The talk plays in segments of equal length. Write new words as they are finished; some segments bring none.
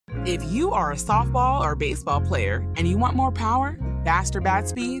If you are a softball or baseball player and you want more power, faster bat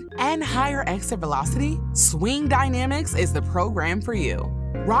speed, and higher exit velocity, Swing Dynamics is the program for you.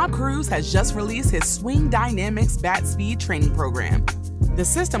 Rob Cruz has just released his Swing Dynamics Bat Speed Training Program. The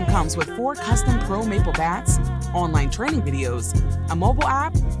system comes with 4 custom Pro Maple bats, online training videos, a mobile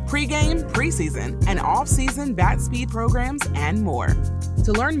app, pregame, preseason, and off-season bat speed programs, and more.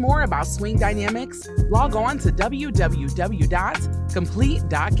 To learn more about Swing Dynamics, log on to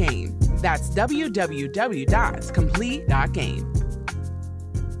www.complete.game. That's www.complete.game.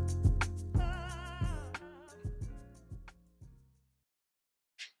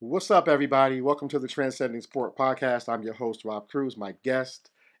 What's up, everybody? Welcome to the Transcending Sport podcast. I'm your host, Rob Cruz. My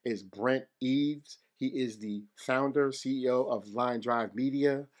guest is Brentt Eads. He is the founder, CEO of Line Drive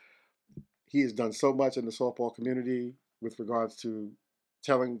Media. He has done so much in the softball community with regards to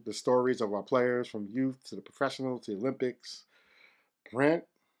telling the stories of our players from youth to the professional to the Olympics. Brentt,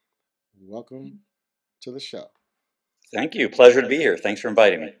 welcome to the show. Thank you. Pleasure to be here. Thanks for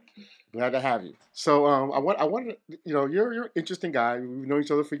inviting me. Glad to have you. So I wanted, you're an interesting guy. We've known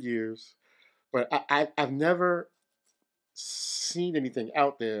each other for years, but I've never seen anything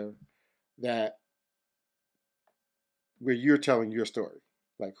out there that where you're telling your story.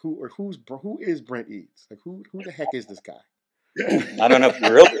 Like who is Brentt Eads? Like who the heck is this guy? I don't know if you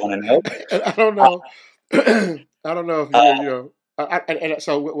really want to know. I don't know. I don't know if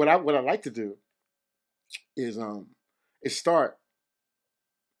so what I like to do is start.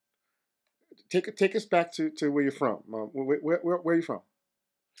 Take us back to where you're from. Where are you from?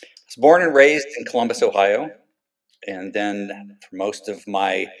 I was born and raised in Columbus, Ohio. And then for most of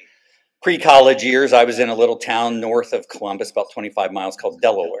my pre-college years, I was in a little town north of Columbus, about 25 miles, called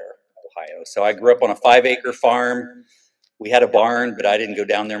Delaware, Ohio. So I grew up on a 5-acre farm. We had a barn, but I didn't go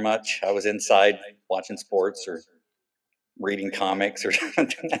down there much. I was inside watching sports or reading comics or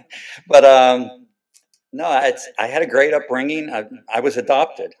something. But no, I had a great upbringing. I was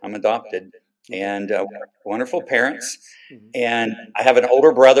adopted. I'm adopted. And wonderful parents. And I have an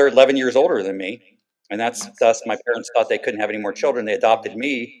older brother, 11 years older than me. And thus my parents thought they couldn't have any more children. They adopted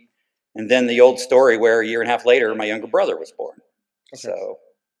me. And then the old story where a year and a half later, my younger brother was born. Okay.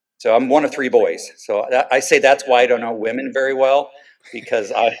 So I'm one of 3 boys. So I say that's why I don't know women very well,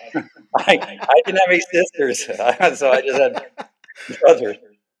 because I didn't have any sisters. So I just had brothers.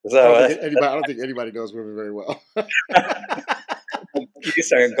 So I don't think anybody knows women very well. You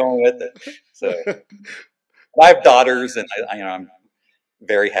start going with it. So I have daughters, and I'm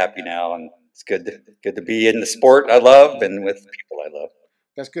very happy now, and it's good to be in the sport I love and with people I love.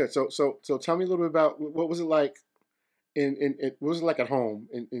 That's good. So tell me a little bit about what was it like what was it like at home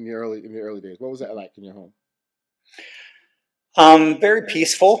in the early days? What was that like in your home? Very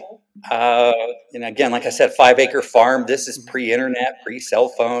peaceful. And again, like I said, 5-acre farm. This is pre-internet, pre-cell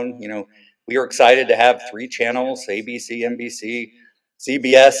phone. We were excited to have 3 channels: ABC, NBC,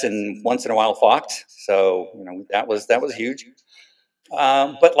 CBS, and once in a while Fox. So that was huge.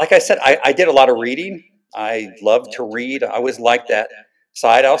 But like I said, I did a lot of reading. I love to read. I always liked that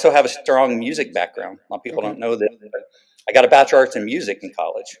side. I also have a strong music background. A lot of people don't know this, but I got a Bachelor of Arts in Music in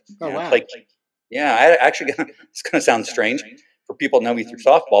college. Oh, wow. I actually, it's going to sound strange for people who know me through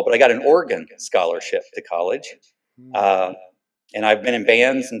softball, but I got an organ scholarship to college. And I've been in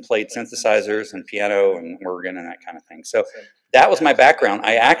bands and played synthesizers and piano and organ and that kind of thing. So that was my background.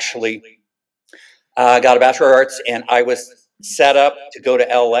 I actually got a Bachelor of Arts, and I was set up to go to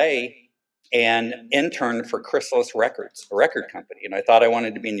LA and intern for Chrysalis Records, a record company. And I thought I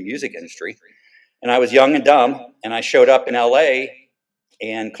wanted to be in the music industry. And I was young and dumb, and I showed up in LA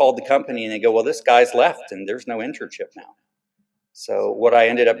and called the company, and they go, well, this guy's left, and there's no internship now. So what I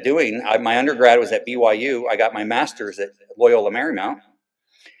ended up doing, my undergrad was at BYU. I got my master's at Loyola Marymount.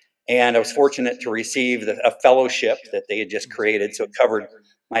 And I was fortunate to receive a fellowship that they had just created, so it covered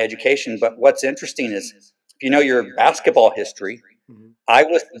my education. But what's interesting is, if you know your basketball history, I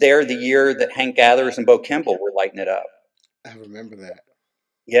was there the year that Hank Gathers and Bo Kimball were lighting it up. I remember that.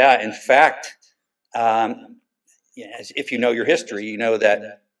 Yeah, in fact, if you know your history, you know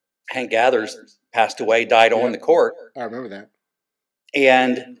that Hank Gathers passed away, died on the court. I remember that.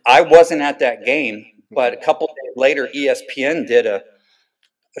 And I wasn't at that game, but a couple of days later, ESPN did a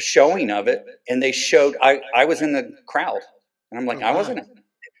showing of it, and they showed I was in the crowd, and I'm like, I wasn't.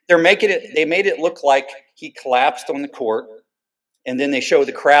 They made it look like he collapsed on the court, and then they showed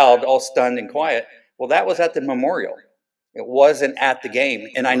the crowd all stunned and quiet. Well, that was at the memorial. It wasn't at the game,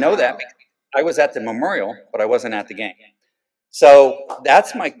 and I know that because I was at the memorial, but I wasn't at the game. So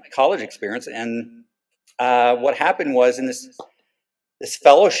that's my college experience, and what happened was in this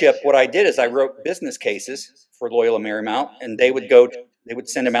fellowship, what I did is I wrote business cases for Loyola Marymount, and they would go they would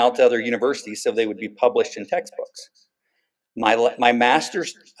send them out to other universities so they would be published in textbooks. My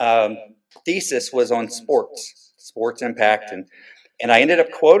master's thesis was on sports impact, and I ended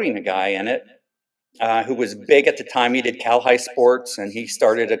up quoting a guy in it who was big at the time. He did Cal High Sports, and he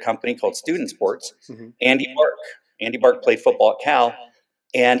started a company called Student Sports. Andy Bark. Andy Bark played football at Cal,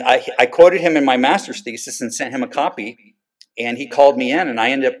 and I quoted him in my master's thesis and sent him a copy, and he called me in, and I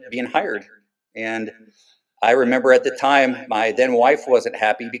ended up being hired. And I remember at the time, my then wife wasn't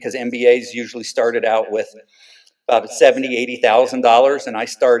happy because MBAs usually started out with about $70,000, $80,000, and I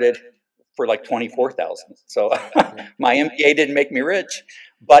started for like $24,000. So my MBA didn't make me rich,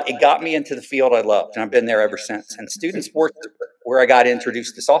 but it got me into the field I loved, and I've been there ever since. And student sports is where I got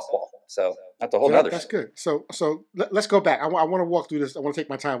introduced to softball. So that's a whole other. That's good. So let's go back. I want to walk through this. I want to take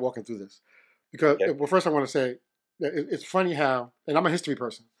my time walking through this because well, first I want to say it's funny how, and I'm a history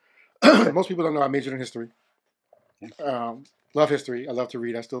person. Most people don't know I majored in history. Love history. I love to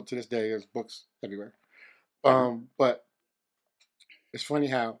read. I still to this day there's books everywhere. But it's funny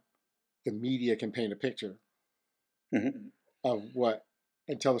how the media can paint a picture of what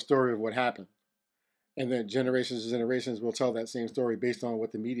and tell the story of what happened. And then generations and generations will tell that same story based on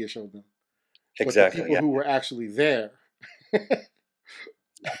what the media showed them. Exactly. But the people who were actually there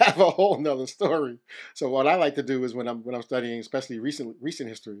have a whole nother story. So what I like to do is when I'm studying, especially recent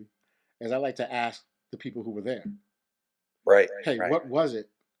history, is I like to ask the people who were there. Right. Hey, what was it?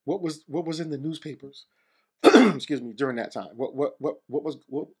 What was in the newspapers? Excuse me, during that time. What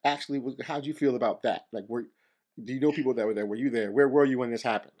actually was? How'd you feel about that? Like, do you know people that were there? Were you there? Where were you when this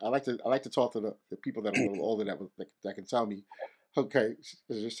happened? I like to talk to the people that are a little older that can tell me. Okay,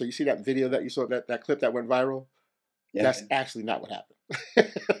 so you see that video that you saw, that clip that went viral? Yeah. That's actually not what happened.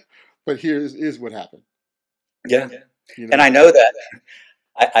 But here's what happened. Yeah. You know? And I know that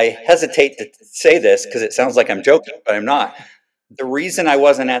I hesitate to say this because it sounds like I'm joking, but I'm not. The reason I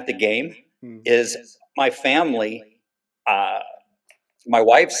wasn't at the game is my family, my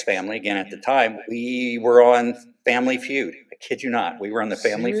wife's family, again at the time, we were on Family Feud. I kid you not. We were on the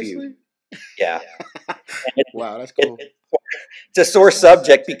Family Feud. Yeah. Wow, that's cool. It's a sore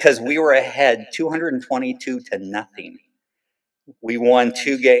subject because we were ahead 222-0. We won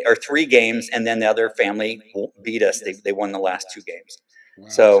 3 games, and then the other family beat us. They won the last 2 games. Wow,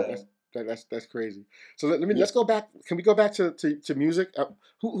 so that's crazy. So let's go back. Can we go back to music?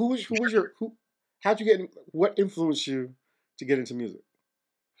 How'd you get? What influenced you to get into music?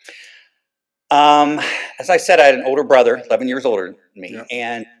 As I said, I had an older brother, 11 years older than me,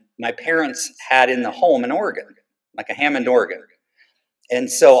 and my parents had in the home an organ, like a Hammond organ. And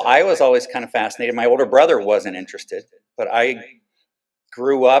so I was always kind of fascinated. My older brother wasn't interested, but I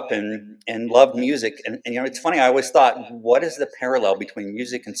grew up and loved music. And it's funny, I always thought, what is the parallel between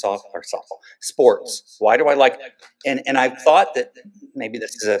music and softball? Sports. Why do I like it? And I thought that maybe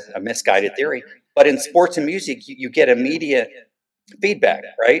this is a misguided theory, but in sports and music, you get immediate feedback,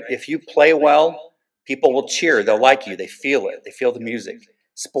 right? If you play well, people will cheer. They'll like you. They feel it. They feel the music.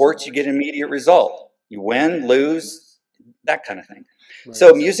 Sports, you get an immediate result. You win, lose, that kind of thing. Right.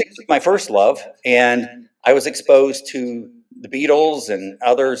 So music was my first love, and I was exposed to the Beatles and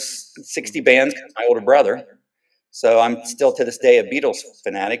other 60 bands because my older brother. So I'm still to this day a Beatles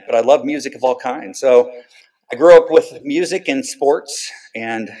fanatic, but I love music of all kinds. So I grew up with music and sports,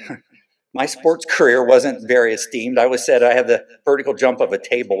 and my sports career wasn't very esteemed. I always said I have the vertical jump of a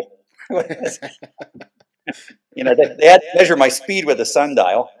table. They had to measure my speed with a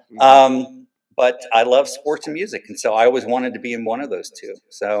sundial. But I love sports and music, and so I always wanted to be in one of those two.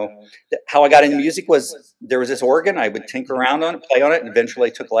 So how I got into music was there was this organ. I would tinker around on it, play on it, and eventually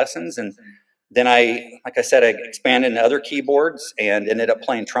I took lessons. And then I expanded into other keyboards and ended up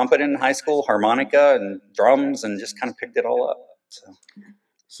playing trumpet in high school, harmonica and drums, and just kind of picked it all up.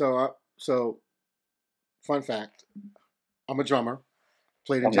 So fun fact, I'm a drummer,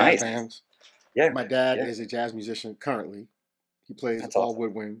 played in jazz bands. Yeah. My dad is a jazz musician currently. He plays all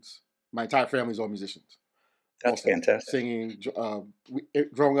woodwinds. My entire family's all musicians. That's fantastic. Singing.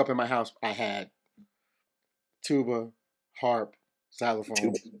 Growing up in my house, I had tuba, harp,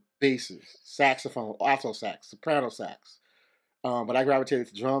 xylophone, basses, saxophone, alto sax, soprano sax. But I gravitated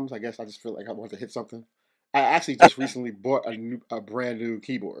to drums. I guess I just feel like I wanted to hit something. I actually just recently bought a brand new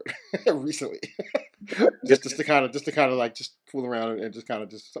keyboard recently, just to kind of like just fool around and just kind of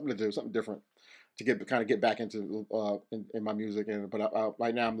just something to do, something different. To get back into in my music, but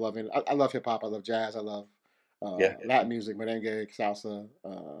right now I'm loving. I love hip hop. I love jazz. I love Latin music, merengue, salsa.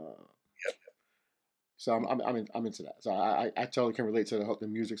 So I'm into that. So I totally can relate to the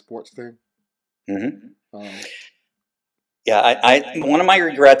music sports thing. Mm-hmm. I one of my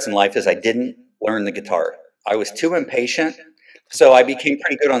regrets in life is I didn't learn the guitar. I was too impatient. So I became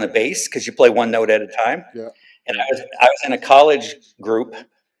pretty good on the bass because you play one note at a time. Yeah. And I was in a college group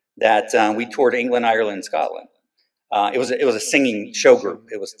that we toured England, Ireland, and Scotland. It was a singing show group.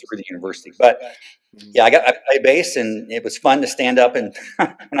 It was through the university, but yeah, I played bass, and it was fun to stand up. And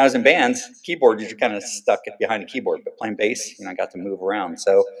when I was in bands, keyboard, you're kind of stuck behind a keyboard, but playing bass, I got to move around.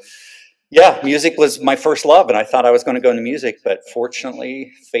 So yeah, music was my first love, and I thought I was going to go into music, but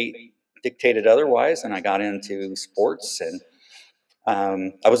fortunately, fate dictated otherwise, and I got into sports. And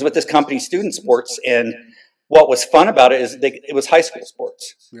I was with this company, Student Sports, and what was fun about it is it was high school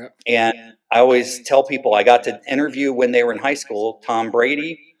sports. Yeah. And I always tell people I got to interview when they were in high school, Tom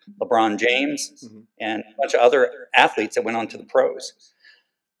Brady, LeBron James, and a bunch of other athletes that went on to the pros.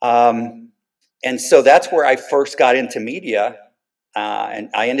 And so that's where I first got into media. And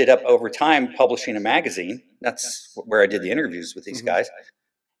I ended up over time publishing a magazine. That's where I did the interviews with these guys.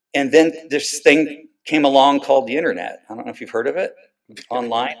 And then this thing came along called the internet. I don't know if you've heard of it.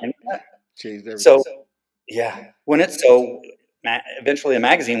 Online. Changed everything. So yeah, eventually the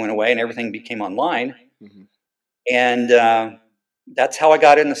magazine went away and everything became online. And that's how I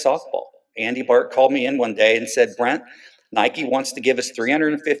got into softball. Andy Bart called me in one day and said, Brentt, Nike wants to give us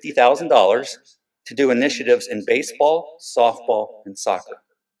 $350,000 to do initiatives in baseball, softball, and soccer.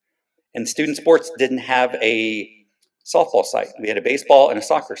 And Student Sports didn't have a softball site. We had a baseball and a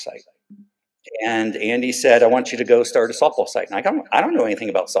soccer site. And Andy said, I want you to go start a softball site. And I don't know anything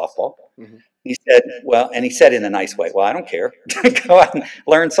about softball. He said, he said in a nice way, well, I don't care. Go out and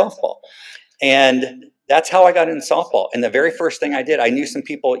learn softball. And that's how I got into softball. And the very first thing I did, I knew some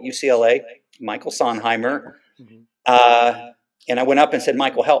people at UCLA, Michael Sonheimer. And I went up and said,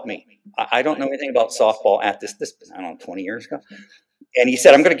 Michael, help me. I don't know anything about softball at this, I don't know, 20 years ago. And he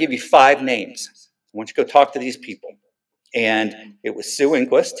said, I'm going to give you 5 names. I want you to go talk to these people. And it was Sue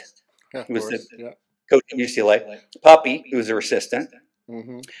Inquist, who was the coach at UCLA, Puppy, who was her assistant,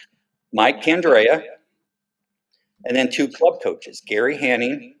 Mike Candrea, and then 2 club coaches, Gary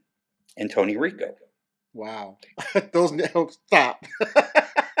Hanning and Tony Rico. Wow. Those names, stop.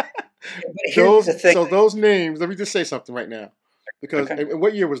 So those names, let me just say something right now. Because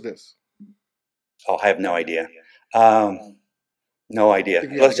what year was this? Oh, I have no idea. No idea.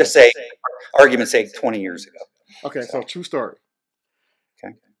 Let's just say, argument's sake, 20 years ago. Okay, so true story.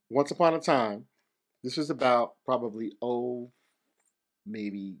 Okay. Once upon a time, this was about probably,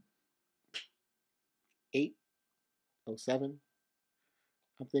 maybe 8, 07,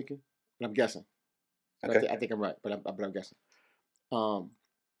 I'm thinking. And I'm guessing. Okay. I think I'm right, but I'm guessing.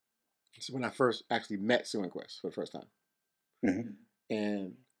 This is when I first actually met Sue Inquist for the first time.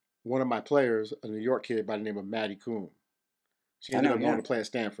 And one of my players, a New York kid by the name of Maddie Kuhn, she ended up going to play at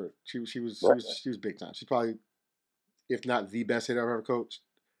Stanford. She was big time. She's probably, if not the best hitter I've ever coached,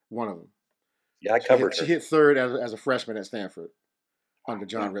 one of them. Yeah, I covered her. She hit third as a freshman at Stanford under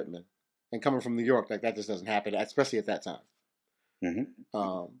John Rittman. And coming from New York, like that just doesn't happen, especially at that time.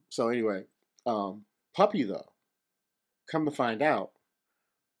 So anyway, Puppy though, come to find out,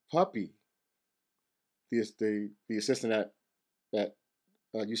 Puppy, the assistant at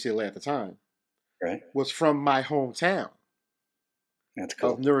UCLA at the time, was from my hometown. That's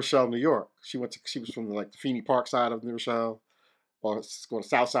cool. Of New Rochelle, New York. She was from the Feeney Park side of New Rochelle, or going to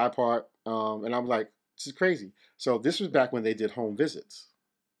South Side part. And I'm like, this is crazy. So this was back when they did home visits.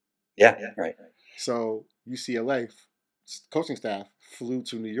 Yeah, right. So UCLA coaching staff flew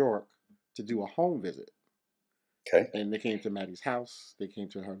to New York to do a home visit. Okay. And they came to Maddie's house. They came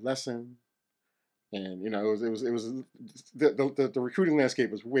to her lesson. And it was the recruiting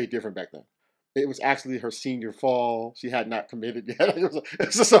landscape was way different back then. It was actually her senior fall. She had not committed yet. It was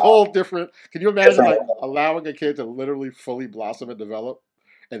just a whole different. Can you imagine allowing a kid to literally fully blossom and develop,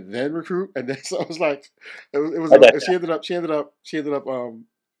 and then recruit? And then so it was like, she ended up going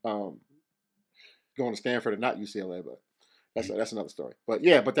to Stanford and not UCLA, but that's another story. But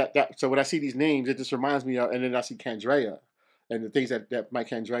yeah, but so when I see these names, it just reminds me of, and then I see Candrea and the things that Mike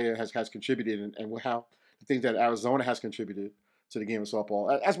Candrea has contributed, and how the things that Arizona has contributed to the game of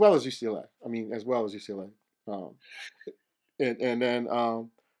softball, as well as UCLA. And then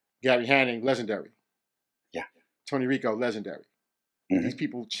Gary Hanning, legendary. Yeah. Tony Rico, legendary. These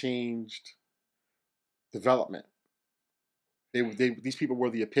people changed development. These people were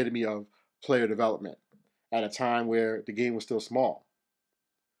the epitome of player development at a time where the game was still small.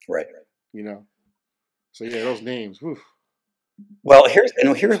 Right. So yeah, those names. Whew. Well, here's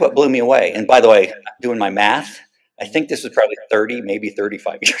what blew me away. And by the way, doing my math, I think this was probably 30, maybe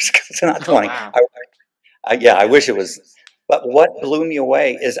 35 years ago. It's not 20. Oh, wow. I wish it was. But what blew me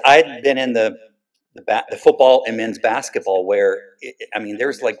away is I'd been in the football and men's basketball where,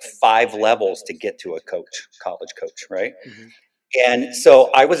 there's like 5 levels to get to a college coach, right? And so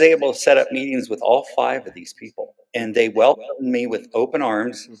I was able to set up meetings with all 5 of these people, and they welcomed me with open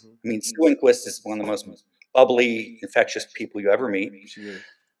arms. I mean, Sue Enquist is one of the most bubbly, infectious people you ever meet. She is.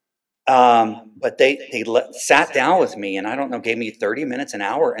 But they sat down with me, and I don't know, gave me 30 minutes, an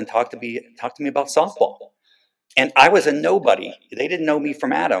hour, and talked to me about softball. And I was a nobody. They didn't know me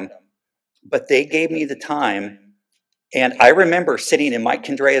from Adam, but they gave me the time. And I remember sitting in Mike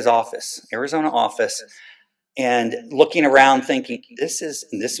Kendrea's office, Arizona office, and looking around thinking, this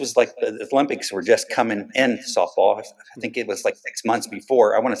was like the Olympics were just coming in softball. I think it was like 6 months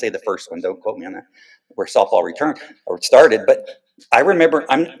before. I want to say the first one, don't quote me on that, where softball returned or started. But I remember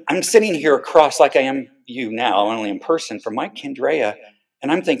I'm sitting here across like I am you now, only in person, from Mike Kendrea,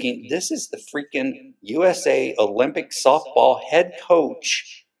 and I'm thinking, this is the freaking USA Olympic softball head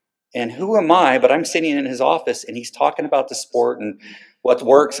coach. And who am I? But I'm sitting in his office, and he's talking about the sport and what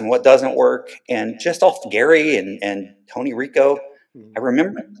works and what doesn't work. And just off Gary and Tony Rico, I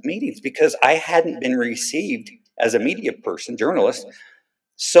remember meetings because I hadn't been received as a media person, journalist,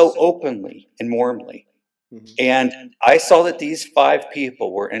 so openly and warmly. And I saw that these 5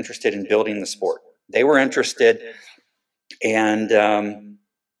 people were interested in building the sport. They were interested, and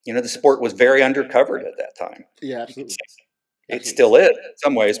the sport was very undercovered at that time. Yeah, absolutely. It still is in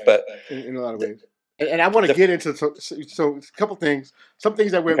some ways, but in a lot of ways. And I want to get into so a couple things. Some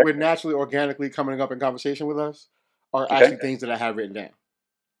things that we're naturally, organically coming up in conversation with us are actually things that I have written down.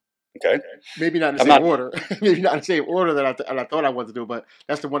 Okay. Maybe not in the same order. Maybe not in the same order that I thought I wanted to do. But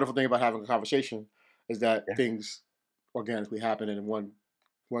that's the wonderful thing about having a conversation is that things organically happen, and one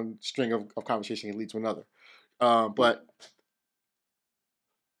string of conversation can lead to another. But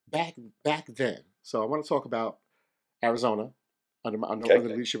back then, so I want to talk about Arizona. Under the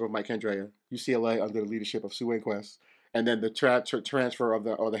leadership of Mike Kendrea, UCLA under the leadership of Sue Enquist, and then the transfer of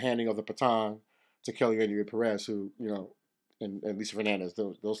the handing of the baton to Kelly Rainier Perez, who and Lisa Fernandez.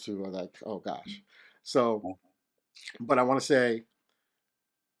 Those 2 are like, oh gosh. So, but I want to say,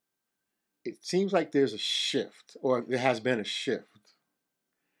 it seems like there's a shift, or there has been a shift,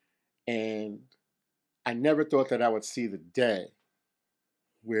 and I never thought that I would see the day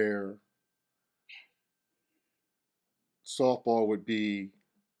where softball would be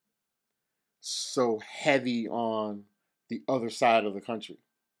so heavy on the other side of the country,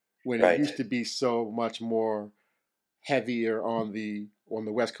 when it used to be so much more heavier on the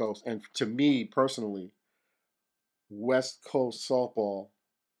West Coast. And to me personally, West Coast softball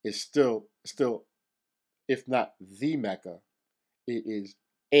is still, if not the Mecca, it is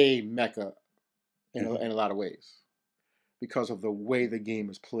a Mecca in a lot of ways because of the way the game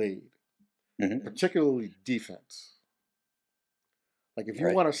is played, particularly defense. Like, if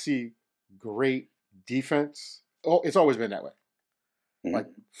you want to see great defense, it's always been that way. Like,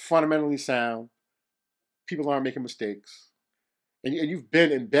 fundamentally sound, people aren't making mistakes, and you've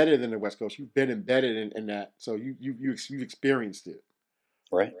been embedded in the West Coast. You've been embedded in that, so you've experienced it,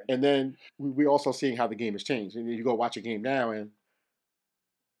 right? And then we're also seeing how the game has changed. And you go watch a game now, and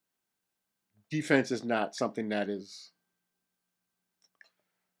defense is not something that is.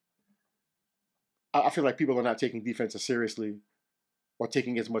 I feel like people are not taking defense as seriously, or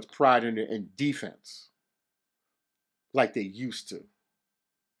taking as much pride in defense like they used to.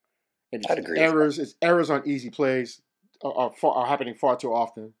 And I'd agree. It's errors on easy plays are happening far too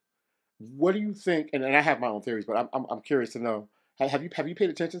often. What do you think? And I have my own theories, but I'm curious to know. Have you paid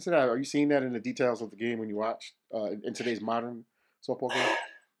attention to that? Are you seeing that in the details of the game when you watch in today's modern softball game?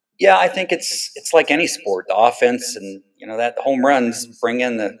 Yeah, I think it's like any sport. The offense and that home runs bring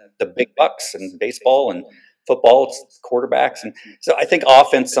in the big bucks, and baseball and football, it's quarterbacks. And so I think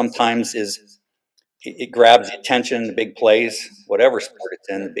offense sometimes it grabs the attention, the big plays, whatever sport it's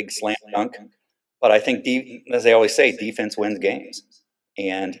in, the big slam dunk. But I think, as they always say, defense wins games.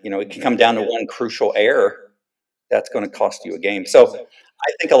 And, it can come down to one crucial error that's going to cost you a game. So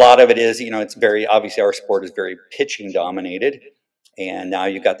I think a lot of it is, it's very, obviously our sport is very pitching dominated. And now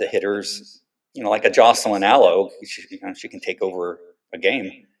you've got the hitters, like a Jocelyn Allo, she can take over a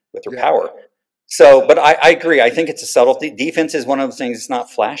game with her power. So, but I agree. I think it's a subtlety. Defense is one of those things. It's not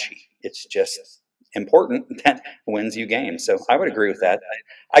flashy. It's just important that wins you games. So I would agree with that.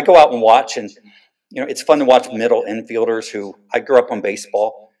 I go out and watch, and it's fun to watch middle infielders who I grew up on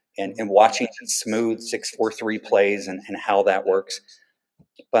baseball and watching smooth 6-4-3 plays and how that works.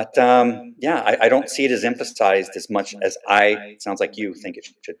 But I don't see it as emphasized as much as it sounds like you think it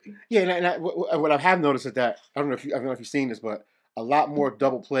should be. Yeah, and what I have noticed is that I don't know if you've seen this, but a lot more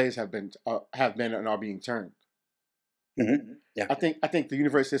double plays have been and are being turned. Mm-hmm. Yeah, I think the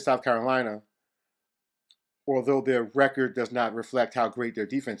University of South Carolina, although their record does not reflect how great their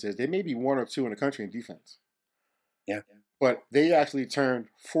defense is, they may be 1 or 2 in the country in defense. Yeah, but they actually turned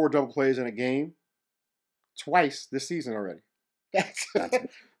 4 double plays in a game twice this season already.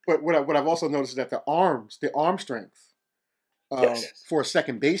 But what I've also noticed is that the arm strength for a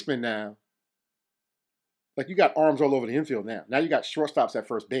second baseman now, like you got arms all over the infield now. Now you got shortstops at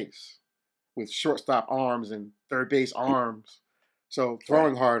first base with shortstop arms and third base arms. So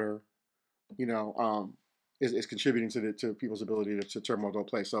throwing harder, is contributing to people's ability to turn more double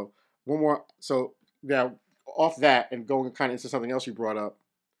play. So one more. So now off that and going kind of into something else you brought up,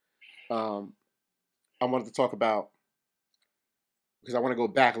 I wanted to talk about, because I want to go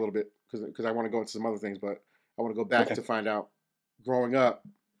back a little bit because I want to go into some other things, but I want to go back to find out, growing up,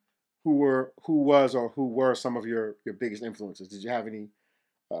 who were some of your biggest influences? Did you have any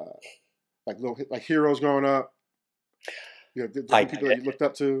like heroes growing up? Different people that you looked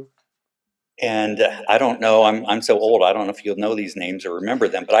up to. And I don't know, I'm so old, I don't know if you'll know these names or remember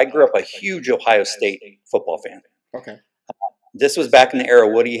them, but I grew up a huge Ohio State football fan. Okay. This was back in the era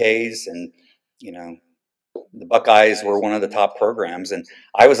of Woody Hayes, and the Buckeyes were one of the top programs. And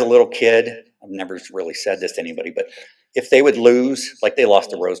I was a little kid. I've never really said this to anybody, but if they would lose, like they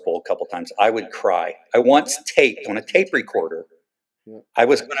lost the Rose Bowl a couple times, I would cry. I once taped on a tape recorder. I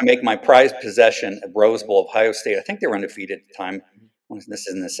was going to make my prized possession a Rose Bowl of Ohio State. I think they were undefeated at the time. This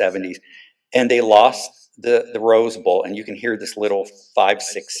is in the 70s. And they lost the Rose Bowl. And you can hear this little 5,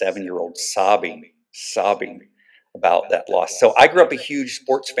 6, 7-year-old sobbing about that loss. So I grew up a huge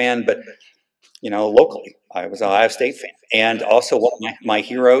sports fan, but locally, I was an Ohio State fan. And also one of my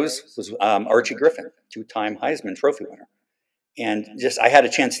heroes was Archie Griffin, 2-time Heisman Trophy winner. And I had a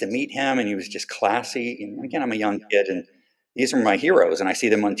chance to meet him, and he was just classy. And again, I'm a young kid, and these are my heroes, and I see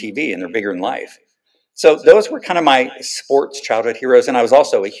them on TV, and they're bigger than life. So those were kind of my sports childhood heroes. And I was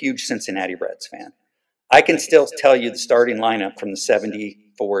also a huge Cincinnati Reds fan. I can still tell you the starting lineup from the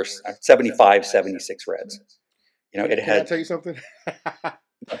 75, 76 Reds. Can I tell you something?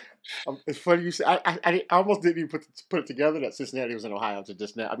 It's funny you say. I almost didn't even put it together that Cincinnati was in Ohio until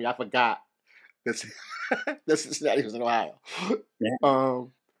just now. I mean, I forgot that Cincinnati was in Ohio. Yeah.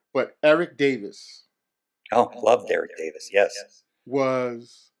 But Eric Davis. Oh, loved Eric Davis. Yes.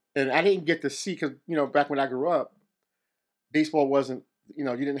 And I didn't get to see, because back when I grew up, baseball wasn't. You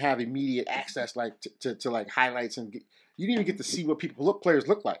didn't have immediate access to like highlights, and you didn't even get to see what players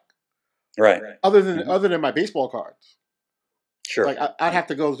look like. Right. Other than my baseball cards. Sure. Like I'd have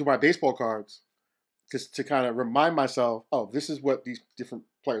to go through my baseball cards to kind of remind myself, oh, this is what these different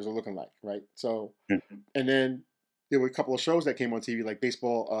players are looking like, right? So, and then there were a couple of shows that came on TV, like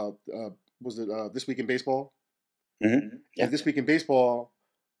baseball. Was it This Week in Baseball? Mm-hmm. Yeah. And This Week in Baseball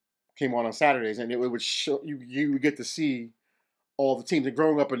came on Saturdays, and it would show you would get to see all the teams. And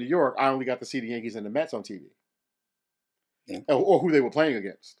growing up in New York, I only got to see the Yankees and the Mets on TV, or who they were playing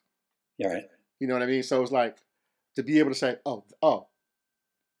against. Yeah, right. You know what I mean? So it was like, to be able to say, oh,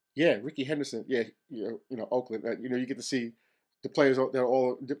 yeah, Ricky Henderson, yeah, Oakland. You get to see the players. They're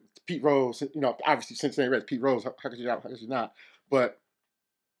all Pete Rose. Obviously Cincinnati Reds. Pete Rose. How could you not? But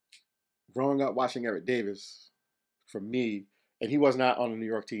growing up watching Eric Davis, for me, and he was not on the New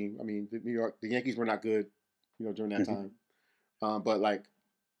York team. I mean, the Yankees were not good, during that time. But like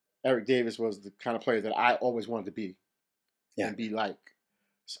Eric Davis was the kind of player that I always wanted to be, and be like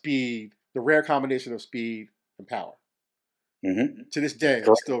speed, the rare combination of speed and power. Mm-hmm. To this day,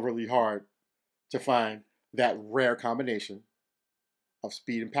 it's still really hard to find that rare combination of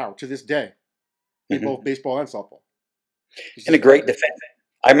speed and power. To this day, in both baseball and softball. And a great defense.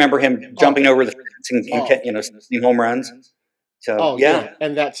 I remember him jumping over the fence and stealing home runs. So yeah,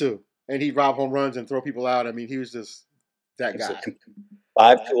 and that too. And he'd rob home runs and throw people out. I mean, he was just that guy.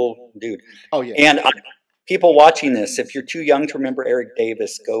 5-tool dude. Oh yeah. And people watching this, if you're too young to remember Eric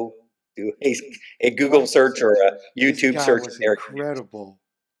Davis, go do a Google search or a YouTube search. Was incredible.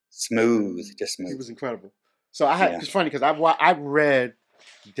 Smooth, just smooth. He was incredible. So it's funny because I read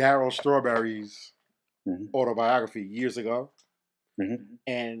Darryl Strawberry's autobiography years ago,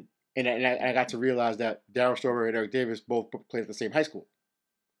 and I got to realize that Darryl Strawberry and Eric Davis both played at the same high school.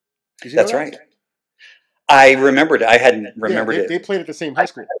 That's right. I remembered. I hadn't remembered it. They played at the same high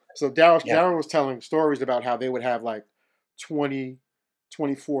school. So Darryl was telling stories about how they would have like 20,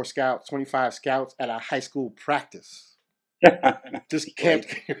 24 scouts, 25 scouts at a high school practice. Just camped.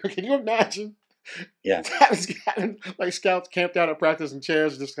 Can you imagine? Yeah. Like scouts camped out at practice in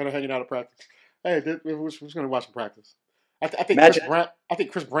chairs, just kind of hanging out at practice. Hey, we're just going to watch them practice. I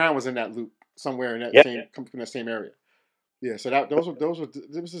think Chris Brown was in that loop somewhere in that from that same area. Yeah. So it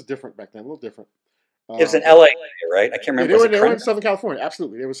was just different back then, a little different. It was in LA, right? I can't remember. They were in Southern California.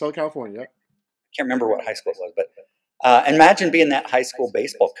 Absolutely, they were Southern California. Yep. I can't remember what high school it was, but imagine being that high school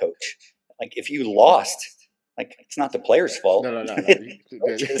baseball coach. Like if you lost, Like, it's not the player's fault. No.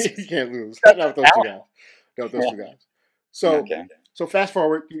 Coaches. You can't lose. Not with those two guys. Not with those Yeah. two guys. So, Okay. so fast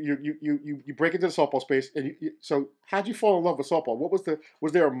forward, you break into the softball space, and so how'd you fall in love with softball?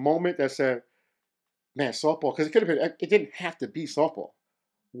 Was there a moment that said, man, softball? Because it didn't have to be softball.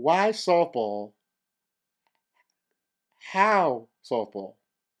 Why softball? How softball?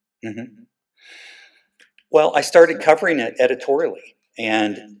 Mm-hmm. Well, I started covering it editorially,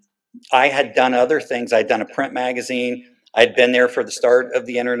 and I had done other things. I'd done a print magazine. I'd been there for the start of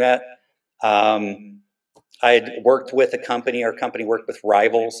the internet. I had worked with a company. Our company worked with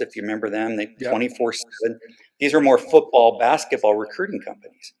Rivals, if you remember them. They 24/7. These are more football, basketball recruiting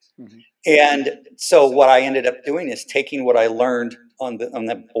companies. Mm-hmm. And so what I ended up doing is taking what I learned on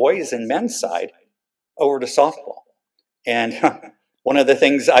the boys and men's side over to softball. And one of the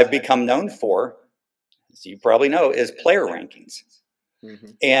things I've become known for, as you probably know, is player rankings.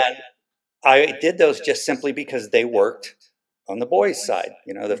 Mm-hmm. And I did those just simply because they worked on the boys' side,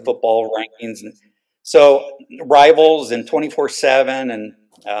 the mm-hmm. football rankings. And so Rivals and 24/7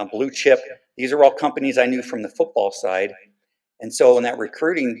 and Blue Chip, these are all companies I knew from the football side. And so in that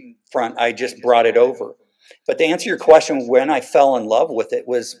recruiting front, I just brought it over. But to answer your question, when I fell in love with it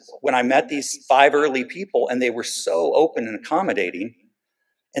was when I met these 5 early people, and they were so open and accommodating.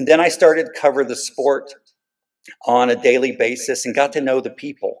 And then I started to cover the sport on a daily basis and got to know the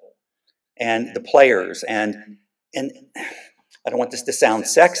people and the players. And I don't want this to sound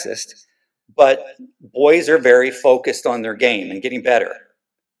sexist, but boys are very focused on their game and getting better.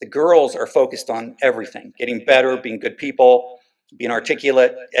 The girls are focused on everything, getting better, being good people, being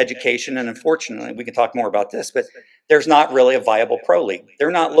articulate, education. And unfortunately, we can talk more about this, but there's not really a viable pro league. They're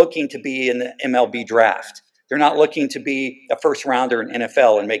not looking to be in the MLB draft. They're not looking to be a first rounder in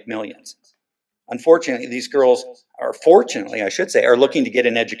NFL and make millions. Unfortunately, these girls are, fortunately, I should say, are looking to get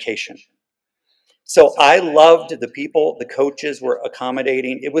an education. So I loved the people, the coaches were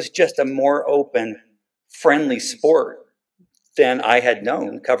accommodating. It was just a more open, friendly sport than I had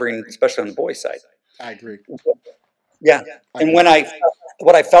known, covering, especially on the boys' side. I agree. Yeah. And what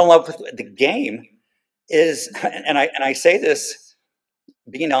I fell in love with the game is, and I say this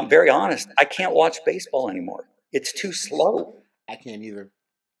being very honest, I can't watch baseball anymore. It's too slow. I can't either.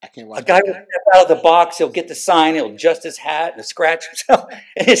 I can't watch. A guy will step out of the box, he'll get the sign, he'll adjust his hat and scratch himself.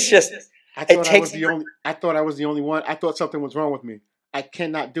 And it's just, I thought I was the only one. I thought something was wrong with me. I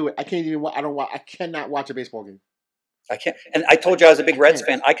cannot do it. I can't even. I cannot watch a baseball game. I can't. And I told you I was a big Reds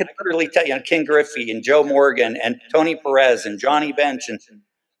fan. I could literally tell you, Ken Griffey and Joe Morgan and Tony Perez and Johnny Bench and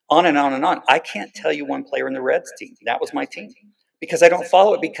on and on and on. I can't tell you one player in the Reds team. That was my team because I don't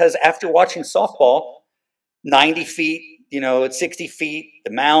follow it. Because after watching softball, 90 feet, at 60 feet,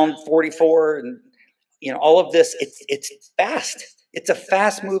 the mound 44, and all of this, it's fast. It's a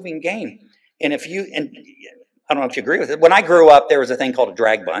fast moving game. And I don't know if you agree with it. When I grew up, there was a thing called a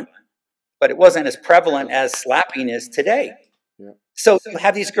drag bunt, but it wasn't as prevalent as slapping is today. Yeah. So you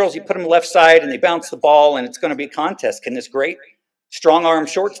have these girls, you put them left side and they bounce the ball and it's going to be a contest. Can this great strong arm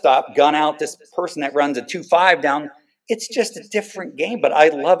shortstop gun out this person that runs a 2.5 down? It's just a different game, but I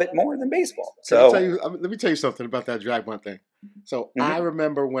love it more than baseball. So let me tell you something about that drag bunt thing. So I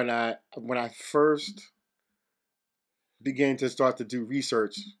remember when I first began to start to do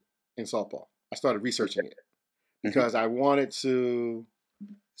research in softball, I started researching it because I wanted to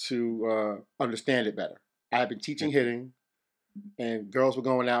understand it better. I had been teaching hitting, and girls were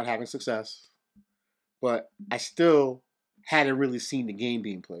going out having success, but I still hadn't really seen the game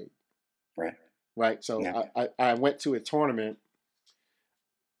being played. Right. So I went to a tournament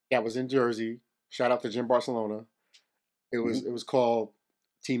that was in Jersey. Shout out to Jim Barcelona. It was called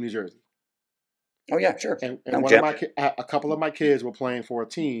Team New Jersey. Oh yeah, sure. And a couple of my kids were playing for a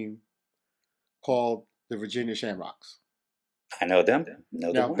team called the Virginia Shamrocks. I know them.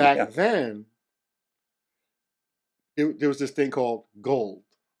 Back then, there was this thing called gold.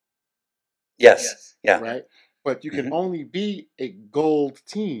 Yes. Yeah. Right? But you can only be a gold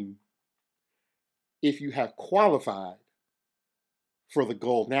team if you have qualified for the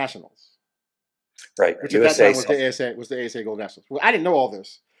Gold Nationals. Right. Which at that time was the ASA Gold Nationals. Well, I didn't know all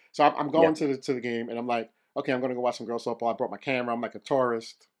this. So I'm going to the game, and I'm like, okay, I'm going to go watch some girls softball. I brought my camera. I'm like a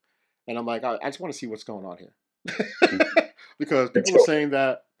tourist. And I'm like, I just want to see what's going on here. Because people are saying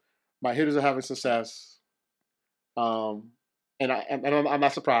that my hitters are having success. And I'm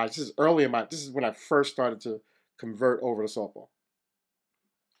not surprised. This is when I first started to convert over to softball.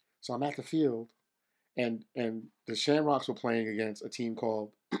 So I'm at the field, and the Shamrocks were playing against a team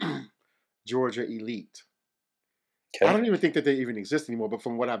called Georgia Elite. Okay. I don't even think that they even exist anymore, but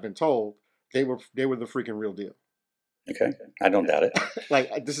from what I've been told, they were the freaking real deal. Okay, I don't doubt it.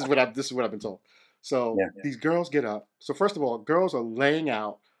 Like this is what I've been told. So these girls get up. So first of all, girls are laying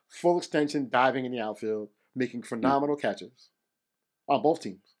out, full extension, diving in the outfield, making phenomenal catches on both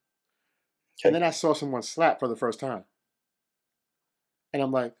teams. Okay. And then I saw someone slap for the first time. And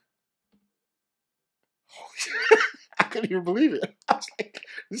I'm like, holy I couldn't even believe it. I was like,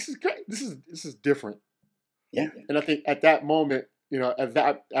 this is great. This is different. Yeah. And I think at that moment, you know, at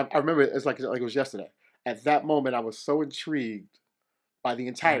that I remember it's like it was yesterday. At that moment, I was so intrigued by the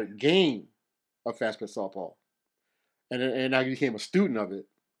entire game of fast-pitch softball. And I became a student of it.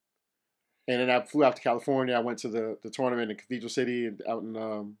 And then I flew out to California. I went to the tournament in Cathedral City and out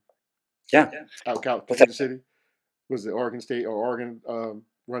in out Cathedral City. Was it Oregon State or Oregon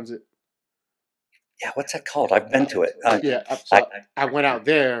runs it? Yeah, what's that called? I've been to it. I went out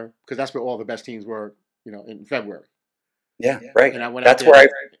there because that's where all the best teams were, you know, in February. Yeah, right. And I went that's out there.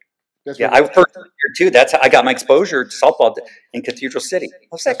 Where I've heard here too. That's how I got my exposure to softball in Cathedral City.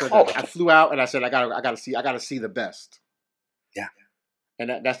 What's that called? I flew out and I said I gotta see the best. Yeah.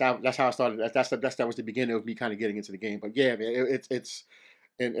 And that's how I started. That was the beginning of me kind of getting into the game. But yeah, man, it's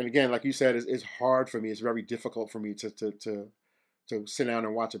and again, like you said, it's hard for me. It's very difficult for me to sit down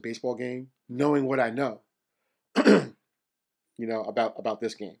and watch a baseball game, knowing what I know, you know, about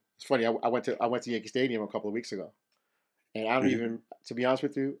this game. It's funny. I went to Yankee Stadium a couple of weeks ago, and I don't even, to be honest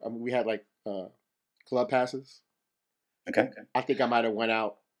with you, I mean, we had like club passes. Okay. I think I might have went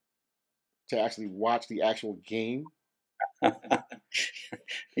out to actually watch the actual game.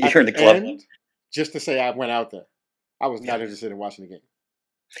 You're in the club just to say I went out there. I was not interested in watching the game.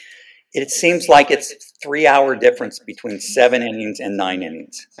 It seems like it's 3-hour difference between 7 innings and 9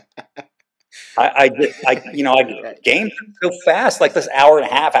 innings. Games go fast, like this hour and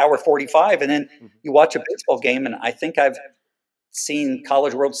a half, hour 45, and then you watch a baseball game, and I think I've seen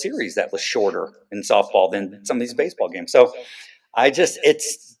College World Series that was shorter in softball than some of these baseball games. So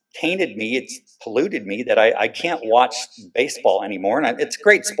it's tainted me, it's polluted me that I can't watch baseball anymore. And it's a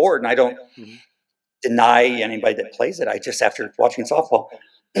great sport, and I don't deny anybody that plays it. I just, after watching softball,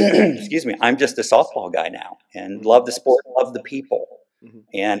 excuse me, I'm just a softball guy now, and love the sport, love the people.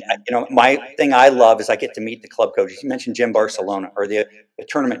 And you know, my thing I love is I get to meet the club coaches. You mentioned Jim Barcelona or the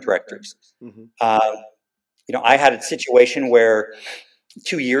tournament directors. You know, I had a situation where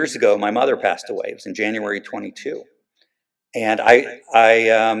 2 years ago my mother passed away. It was in January 22. And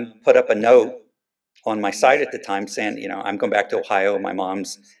I put up a note on my site at the time saying, you know, I'm going back to Ohio. My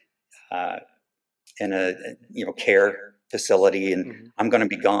mom's in a care facility, and I'm going to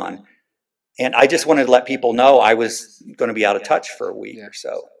be gone. And I just wanted to let people know I was going to be out of touch for a week or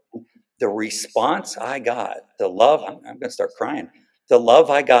so. The response I got, the love, I'm going to start crying. The love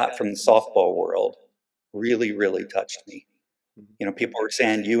I got from the softball world really, really touched me. You know, people were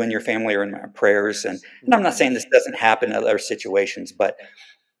saying, you and your family are in my prayers. And I'm not saying this doesn't happen in other situations, but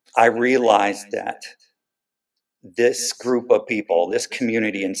I realized that this group of people, this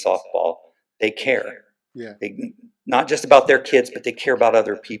community in softball, they care. Yeah. They, not just about their kids, but they care about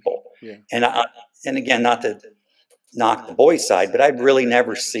other people. Yeah. And again, not to knock the boys' side, but I've really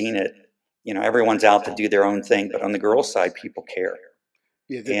never seen it. You know, everyone's out to do their own thing, but on the girls' side, people care.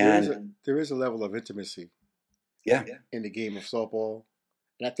 Yeah, there is a level of intimacy. Yeah. In the game of softball,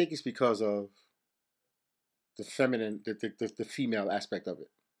 and I think it's because of the feminine, the female aspect of it.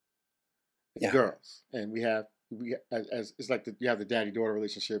 It's girls, and we have it's like you have the daddy-daughter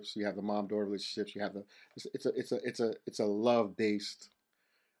relationships, you have the mom-daughter relationships, you have it's a love-based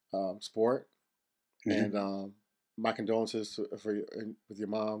sport, and my condolences with your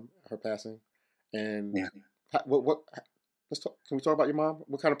mom, her passing, and can we talk about your mom?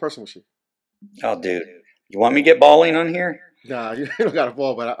 What kind of person was she? Oh, dude. You want me to get balling on here? Nah, you don't got to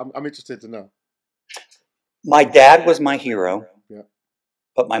ball, but I'm interested to know. My dad was my hero,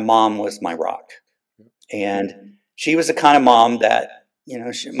 but my mom was my rock. And she was the kind of mom that, you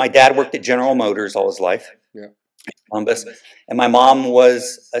know, my dad worked at General Motors all his life, in Columbus, and my mom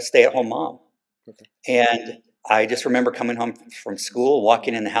was a stay-at-home mom. Okay. And I just remember coming home from school,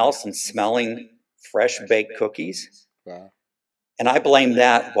 walking in the house and smelling fresh baked cookies. Wow. And I blame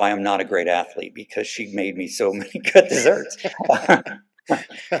that why I'm not a great athlete, because she made me so many good desserts.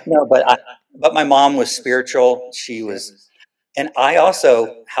 No, but my mom was spiritual. She was, and I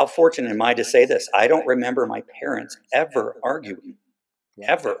also, how fortunate am I to say this? I don't remember my parents ever arguing,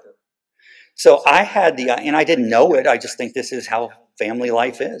 ever. So I had and I didn't know it. I just think this is how family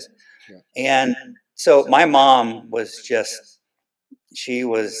life is. And so my mom was she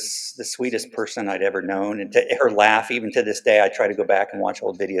was the sweetest person I'd ever known. And her laugh, even to this day, I try to go back and watch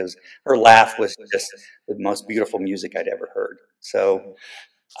old videos. Her laugh was just the most beautiful music I'd ever heard. So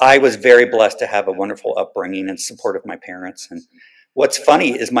I was very blessed to have a wonderful upbringing and support of my parents. And what's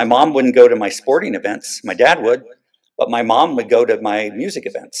funny is my mom wouldn't go to my sporting events. My dad would, but my mom would go to my music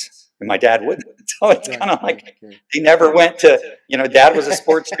events, and my dad wouldn't. So it's kind of like they never went to, dad was a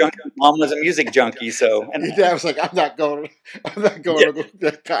sports junkie, mom was a music junkie. So, and your dad was like, I'm not going to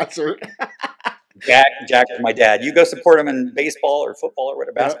that concert. Jack was my dad. You go support him in baseball or football or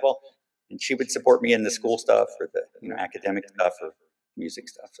whatever, basketball. And she would support me in the school stuff or the academic stuff or music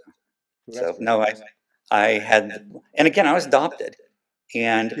stuff. So no, I had, and again, I was adopted.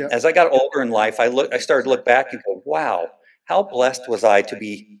 And as I got older in life, I started to look back and go, wow, how blessed was I to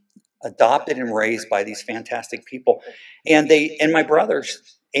be adopted and raised by these fantastic people. And my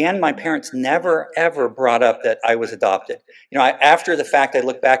brothers and my parents never, ever brought up that I was adopted. After the fact, I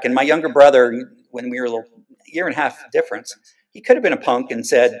look back, and my younger brother, when we were a year and a half difference, he could have been a punk and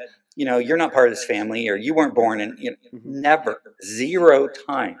said, you're not part of this family, or you weren't born in, never, 0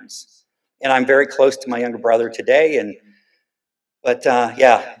 times. And I'm very close to my younger brother today. But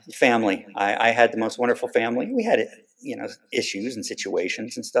family. I had the most wonderful family. We had, issues and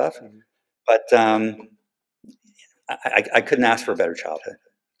situations and stuff. But I couldn't ask for a better childhood.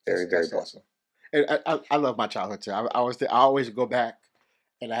 Very, very blessed. Awesome. And I love my childhood too. I always go back,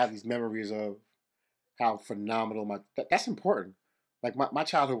 and I have these memories of how phenomenal that's important. Like my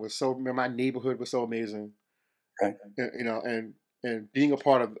childhood was my neighborhood was so amazing. Right. And being a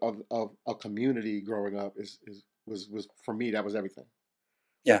part of a community growing up was for me, that was everything.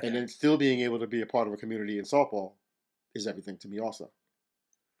 Yeah. And then still being able to be a part of a community in softball is everything to me also.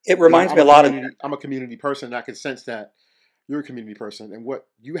 It reminds me a lot of... I'm a community person, and I can sense that you're a community person, and what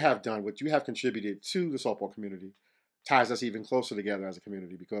you have done, what you have contributed to the softball community ties us even closer together as a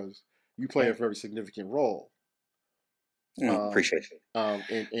community, because you play a very significant role. Appreciate it.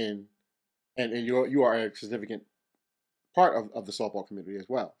 And you are a significant part of the softball community as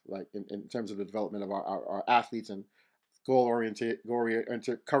well, like in terms of the development of our athletes and goal oriented,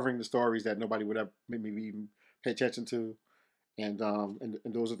 covering the stories that nobody would have maybe even pay attention to, and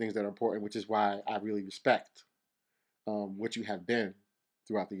those are things that are important, which is why I really respect what you have been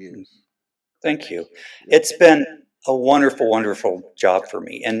throughout the years. Thank you. It's been a wonderful, wonderful job for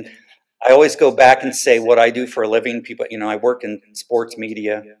me, and I always go back and say what I do for a living. People, I work in sports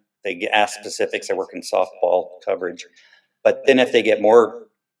media. They ask specifics. I work in softball coverage. But then if they get more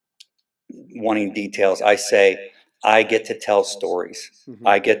wanting details, I say, I get to tell stories.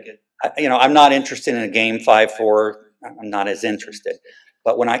 I'm not interested in a game 5-4. I'm not as interested.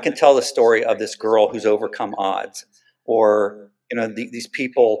 But when I can tell the story of this girl who's overcome odds, or, these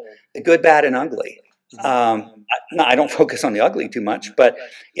people, the good, bad, and ugly. I don't focus on the ugly too much, but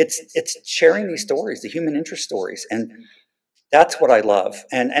it's sharing these stories, the human interest stories. And that's what I love.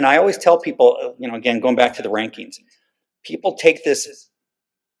 And I always tell people, again, going back to the rankings, people take this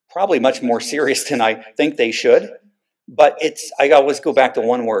probably much more serious than I think they should. But I always go back to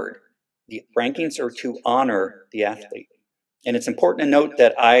one word. The rankings are to honor the athlete. And it's important to note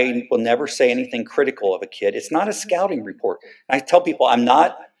that I will never say anything critical of a kid. It's not a scouting report. I tell people I'm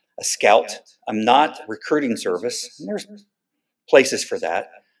not a scout. I'm not recruiting service. And there's places for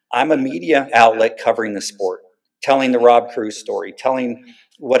that. I'm a media outlet covering the sport, telling the Rob Cruz story, telling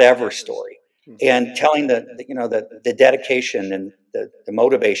whatever story, and telling the dedication and the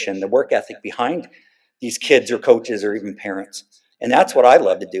motivation, the work ethic behind these kids or coaches or even parents. And that's what I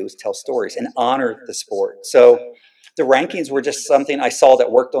love to do, is tell stories and honor the sport. So the rankings were just something I saw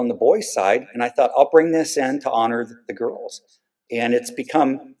that worked on the boys' side, and I thought, I'll bring this in to honor the girls. And it's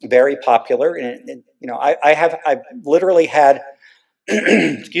become very popular. And I've literally had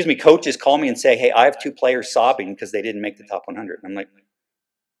coaches call me and say, hey, I have 2 players sobbing because they didn't make the top 100. And I'm like,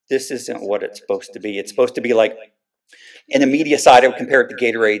 this isn't what it's supposed to be. It's supposed to be like, in the media side, I would compare it to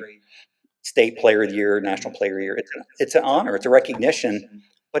Gatorade State Player of the Year, National Player of the Year. It's an honor. It's a recognition.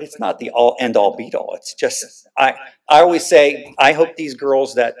 But it's not the end-all, be-all. It's just, I always say, I hope these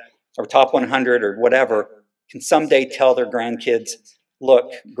girls that are top 100 or whatever can someday tell their grandkids, look,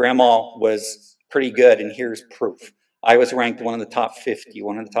 grandma was pretty good, and here's proof. I was ranked one of the top 50,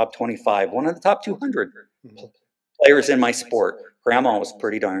 one of the top 25, one of the top 200 players in my sport. Grandma was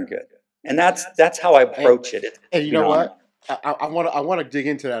pretty darn good. And that's how I approach it. And you know what? I want to dig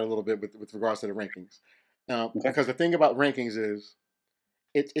into that a little bit with regards to the rankings. Because the thing about rankings is,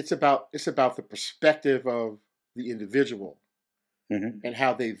 it's about the perspective of the individual and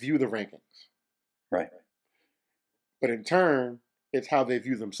how they view the rankings. Right. But in turn, it's how they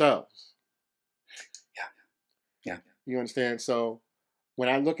view themselves. Yeah. You understand? So when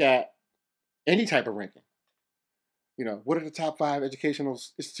I look at any type of ranking, what are the top 5 educational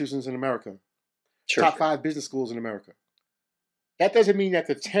institutions in America? Sure. Top 5 business schools in America. That doesn't mean that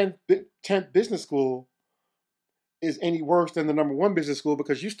the 10th business school is any worse than the number one business school,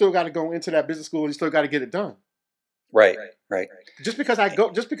 because you still got to go into that business school and you still got to get it done. Right. Just because I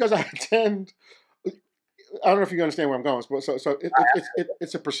attend, I don't know if you understand where I'm going. So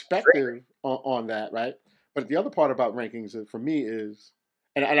it's a perspective on that, right? But the other part about rankings for me is,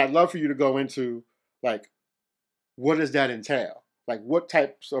 and I'd love for you to go into, like, what does that entail? Like, what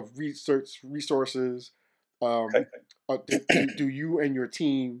types of resources do you and your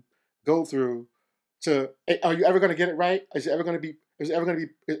team go through to? Are you ever going to get it right? Are you ever going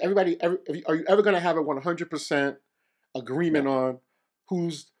to have a 100% agreement on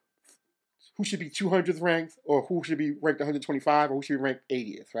who should be 200th ranked, or who should be ranked 125, or who should be ranked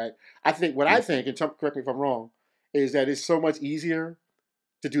 80th, right? I think, and correct me if I'm wrong, is that it's so much easier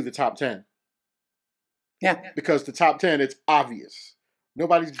to do the top 10. Yeah. Because the top 10, it's obvious.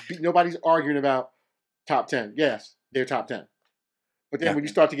 Nobody's arguing about top 10. Yes, they're top 10. But then when you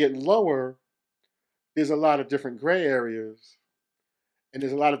start to get lower, there's a lot of different gray areas, and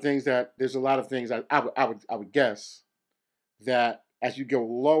there's a lot of things I would guess that as you go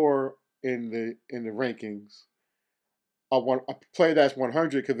lower in the rankings, a player that's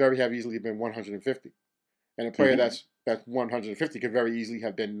 100 could very have easily been 150, and a player that's 150 could very easily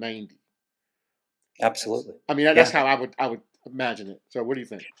have been 90. Absolutely. I mean, that's how I would imagine it. So, what do you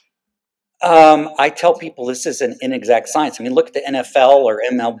think? I tell people this is an inexact science. I mean, look at the NFL or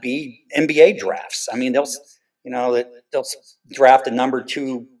MLB, NBA drafts. I mean, they'll draft a number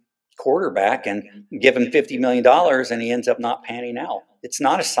 2 quarterback and give him $50 million, and he ends up not panning out. It's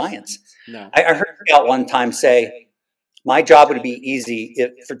not a science. No. I heard a scout one time say, my job would be easy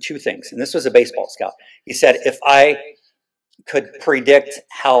for 2 things. And this was a baseball scout. He said, if I could predict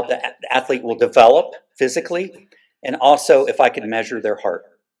how the athlete will develop physically, and also if I could measure their heart.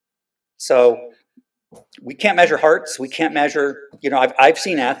 So we can't measure hearts. We can't measure, I've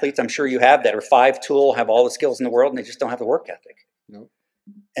seen athletes, I'm sure you have, that are 5-tool, have all the skills in the world, and they just don't have the work ethic. No.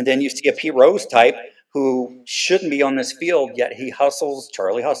 And then you see a P. Rose type who shouldn't be on this field, yet he hustles,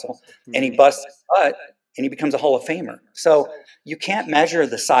 Charlie Hustle, and he busts his butt, and he becomes a Hall of Famer. So you can't measure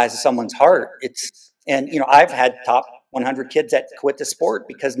the size of someone's heart. I've had top 100 kids that quit the sport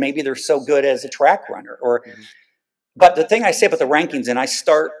because maybe they're so good as a track runner. But the thing I say about the rankings, and I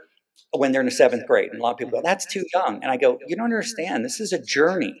start when they're in the 7th grade, and a lot of people go, that's too young. And I go, you don't understand. This is a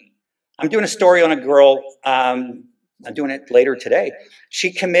journey. I'm doing a story on a girl. I'm doing it later today.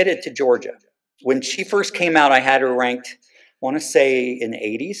 She committed to Georgia. When she first came out, I had her ranked, I want to say, in the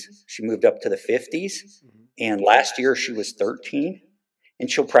 80s. She moved up to the 50s. And last year she was 13. And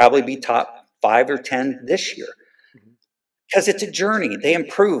she'll probably be top 5 or 10 this year. Because it's a journey. They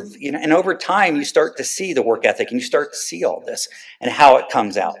improve. And over time, you start to see the work ethic, and you start to see all this and how it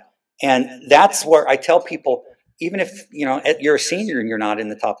comes out. And that's where I tell people, even if you're a senior and you're not in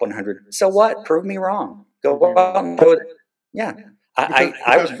the top 100, so what? Prove me wrong. Go out and do it. Yeah.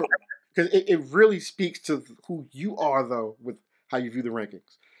 Because it really speaks to who you are, though, with how you view the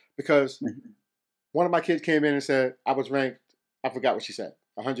rankings. Because one of my kids came in and said, I was ranked, I forgot what she said,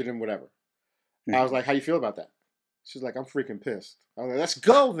 100 and whatever. I was like, how you feel about that? She's like, I'm freaking pissed. I was like, let's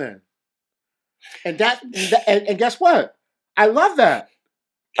go then. And guess what? I love that.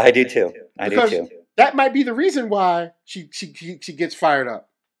 I do too. That might be the reason why she gets fired up.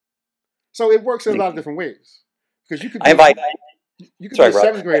 So it works in a lot of different ways. Because you could be a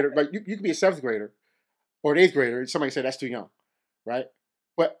 7th grader, but you could be a 7th grader or an 8th grader. Somebody said that's too young, right?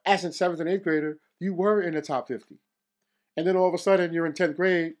 But as a 7th and 8th grader, you were in the top 50. And then all of a sudden you're in 10th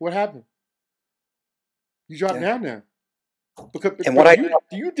grade. What happened? You dropped down now. Because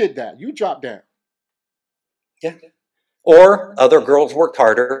you did that. You dropped down. Yeah. Or other girls worked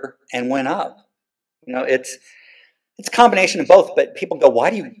harder and went up. It's a combination of both. But people go, why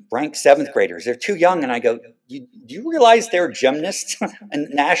do you rank 7th graders? They're too young. And I go, do you realize there are gymnasts and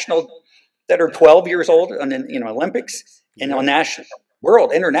national that are 12 years old and in Olympics and on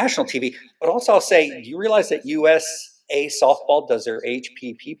international TV? But also I'll say, do you realize that USA softball does their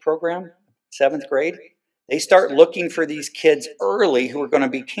HPP program, 7th grade? They start looking for these kids early who are going to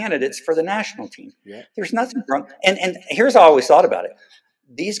be candidates for the national team. Yeah. There's nothing wrong. And here's how I always thought about it.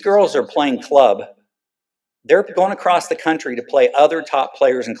 These girls are playing club. They're going across the country to play other top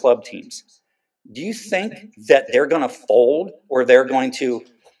players and club teams. Do you think that they're going to fold, or they're going to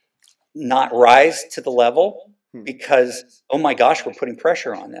not rise to the level because, oh my gosh, we're putting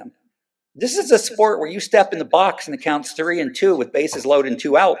pressure on them? This is a sport where you step in the box and it counts 3 and 2 with bases loaded and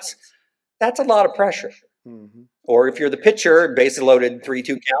 2 outs. That's a lot of pressure. Mm-hmm. Or if you're the pitcher, bases loaded, 3-2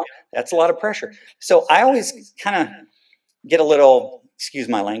 count, that's a lot of pressure. So I always kind of get a little, excuse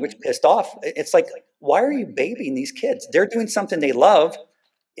my language, pissed off. It's like, why are you babying these kids? They're doing something they love.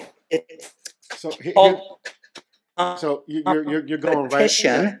 So you're going right.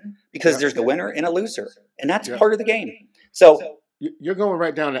 competition because Yeah. there's a winner and a loser, and that's Yeah. part of the game. So You're going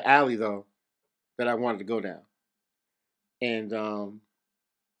right down the alley though that I wanted to go down, and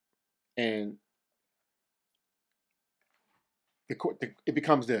it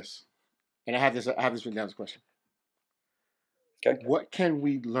becomes this, and I have this written down as a question. okay. What can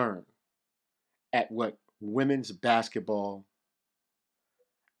we learn at what women's basketball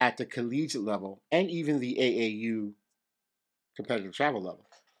at the collegiate level and even the AAU competitive travel level?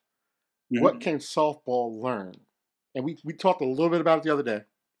 Mhm. What can softball learn? And we talked a little bit about it the other day.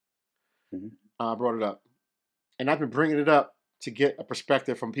 Mhm. I brought it up. And I've been bringing it up to get a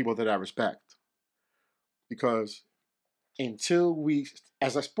perspective from people that I respect. Because until we,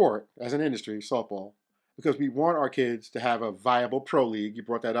 as a sport, as an industry, softball, because we want our kids to have a viable pro league. You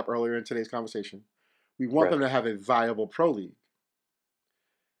brought that up earlier in today's conversation. We want them to have a viable pro league.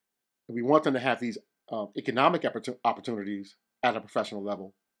 And we want them to have these economic opportunities at a professional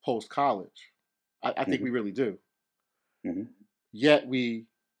level post-college. I think we really do. Mhm. Yet when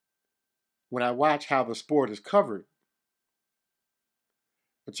I watch how the sport is covered,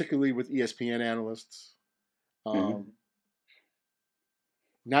 particularly with ESPN analysts,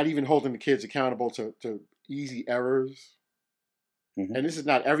 not even holding the kids accountable to easy errors. And this is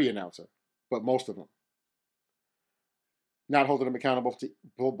not every announcer, but most of them. Not holding them accountable to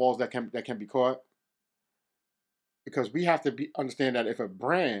balls that can be caught. Because we have to understand that if a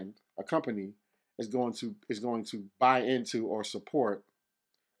brand, a company, is going to buy into or support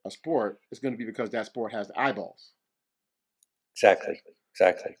a sport, it's going to be because that sport has eyeballs. Exactly.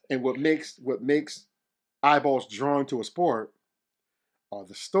 And what makes eyeballs drawn to a sport are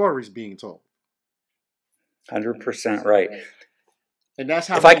the stories being told. 100% right. And that's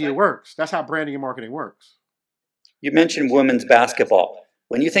how media works. That's how branding and marketing works. You mentioned women's basketball.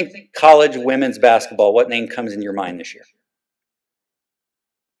 When you think college women's basketball, what name comes in your mind this year?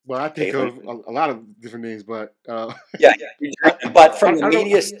 Well, I think of a lot of different names, but yeah. But from the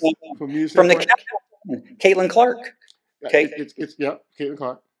media from the captain, Caitlin Clark. Okay, it's Caitlin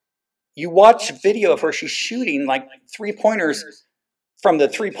Clark. You watch video of her; she's shooting like 3-pointers from the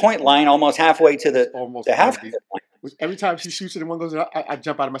 3-point line, almost halfway to the half court line. Every time she shoots it and one goes in, I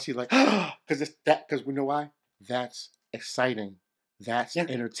jump out of my seat like, because we know why. That's exciting. That's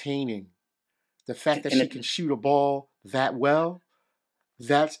entertaining. The fact that she can shoot a ball that well,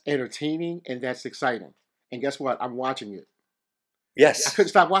 that's entertaining and that's exciting. And guess what? I'm watching it. Yes. I couldn't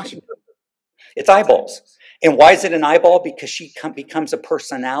stop watching it. It's eyeballs. And why is it an eyeball? Because she becomes a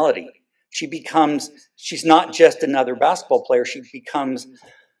personality. She's not just another basketball player. She becomes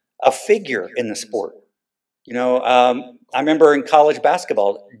a figure in the sport. You know, I remember in college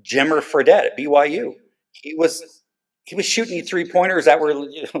basketball, Jimmer Fredette at BYU. He was shooting 3-pointers that were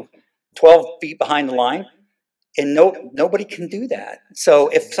 12 feet behind the line, and nobody can do that. So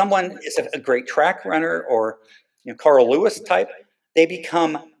if someone is a great track runner or Carl Lewis type, they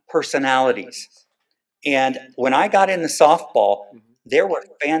become personalities. And when I got into softball, they were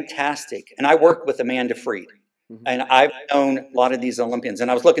fantastic. And I worked with Amanda Freed, and I've known a lot of these Olympians.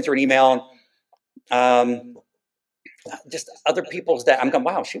 And I was looking through an email, just other people's that I'm going,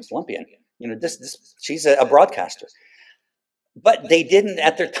 wow, she was Olympian. She's a broadcaster. But they didn't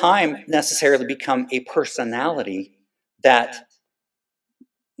at their time necessarily become a personality that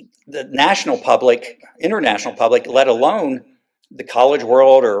the national public, international public, let alone the college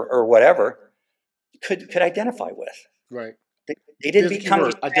world or whatever, could identify with. Right. They didn't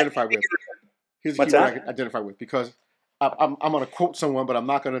become identify with. Here's the key word I can identify with, because I'm going to quote someone, but I'm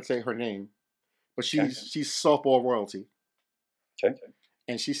not going to say her name. But she's softball royalty. Okay.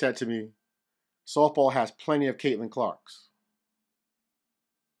 And she said to me, softball has plenty of Caitlin Clarks,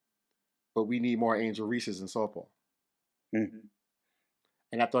 but we need more Angel Reeses in softball. Mm-hmm.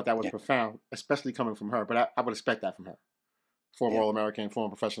 And I thought that was profound, especially coming from her. But I would expect that from her. Former All-American,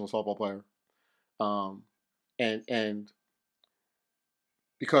 former professional softball player. And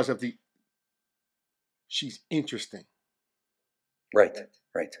because of she's interesting. Right.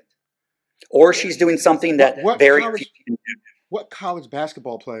 Or she's doing something that what college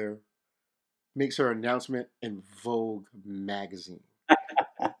basketball player makes her announcement in Vogue magazine?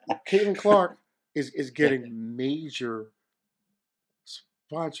 Caitlin Clark is getting major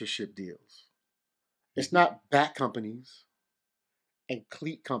sponsorship deals. It's not bat companies and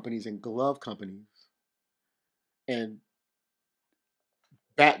cleat companies and glove companies and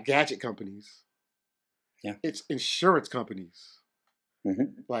bat gadget companies. Yeah. It's insurance companies.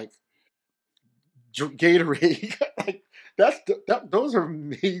 Mm-hmm. Like Gatorade. Like those are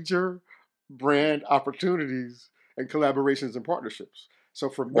major brand opportunities and collaborations and partnerships. So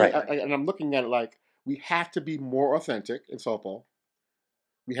for me, and I'm looking at it like, we have to be more authentic in softball.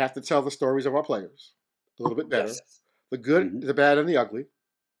 We have to tell the stories of our players a little bit better. Yes. The good, the bad, and the ugly.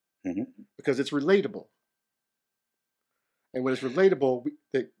 Because it's relatable. And when it's relatable,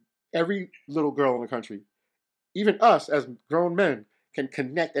 every little girl in the country, even us as grown men, can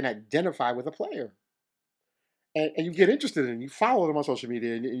connect and identify with a player. And you get interested in it. You follow them on social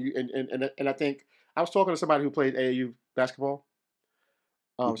media. And I think I was talking to somebody who played AAU basketball.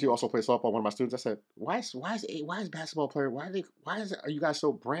 She also played softball. One of my students. I said, "Why is basketball player? Are you guys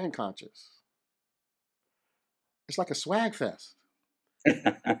so brand conscious? It's like a swag fest."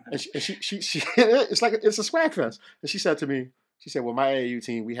 And she it's a swag fest. And she said to me, she said, "Well, my AAU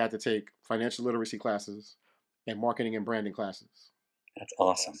team, we had to take financial literacy classes and marketing and branding classes." That's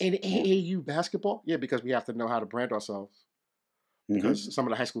awesome. In AAU basketball, yeah, because we have to know how to brand ourselves. Because some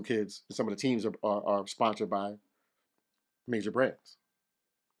of the high school kids, some of the teams are sponsored by major brands.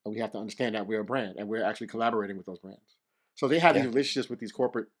 And we have to understand that we're a brand and we're actually collaborating with those brands. So they have these relationships with these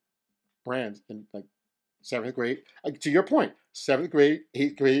corporate brands in like 7th grade. To your point, 7th grade,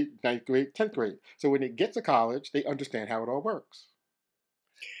 8th grade, 9th grade, 10th grade. So when they get to college, they understand how it all works.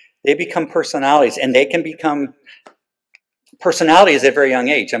 They become personalities, and they can become personalities at a very young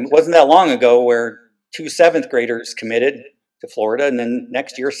age. I mean, it wasn't that long ago where 2 7th graders committed to Florida, and then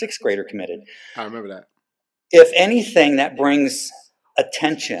next year a 6th grader committed. I remember that. If anything, that brings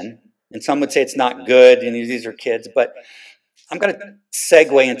attention, and some would say it's not good, and these are kids, but I'm going to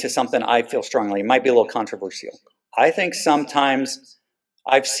segue into something I feel strongly. It might be a little controversial. I think sometimes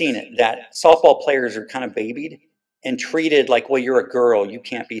I've seen it, that softball players are kind of babied and treated like, well, you're a girl, you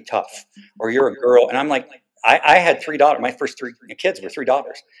can't be tough, or you're a girl. And I'm like, I had 3 daughters. My first 3 kids were 3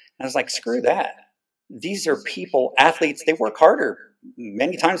 daughters. And I was like, screw that. These are people, athletes, they work harder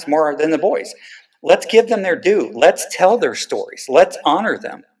many times more than the boys. Let's give them their due. Let's tell their stories. Let's honor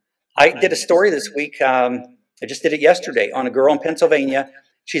them. I did a story this week. I just did it yesterday on a girl in Pennsylvania.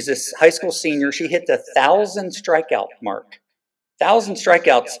 She's a high school senior. She hit the 1,000 strikeout mark. 1,000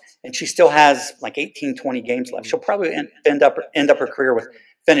 strikeouts, and she still has like 18, 20 games left. She'll probably end up her career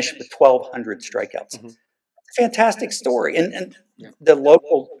finish with 1,200 strikeouts. Fantastic story. And the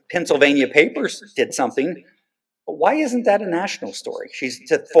local Pennsylvania papers did something. But why isn't that a national story? She's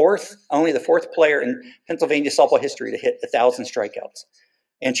only the 4th player in Pennsylvania softball history to hit 1,000 strikeouts.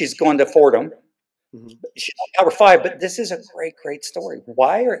 And she's going to Fordham. She's number 5, but this is a great, great story.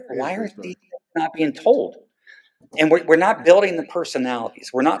 Why are these not being told? And we're not building the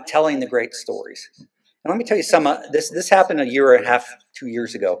personalities. We're not telling the great stories. And let me tell you some. This happened a year and a half, 2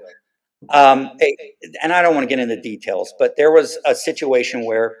 years ago. And I don't want to get into details, but there was a situation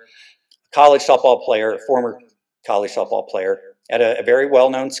where a former college softball player at a very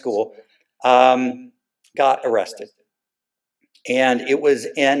well-known school, got arrested. And it was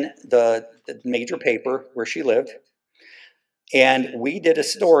in the major paper where she lived. And we did a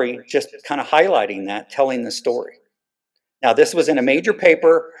story just kind of highlighting that, telling the story. Now, this was in a major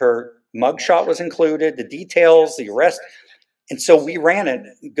paper. Her mugshot was included, the details, the arrest. And so we ran it,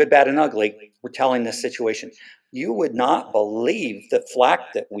 good, bad, and ugly. We're telling this situation. You would not believe the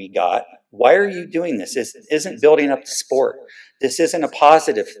flack that we got. Why are you doing this? This isn't building up the sport. This isn't a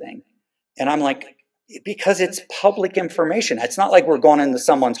positive thing. And I'm like, because it's public information. It's not like we're going into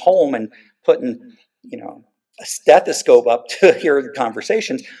someone's home and putting, a stethoscope up to hear the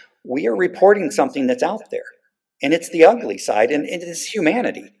conversations. We are reporting something that's out there. And it's the ugly side, and it is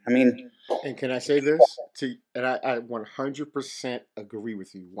humanity. I mean... And can I say this? And I 100% agree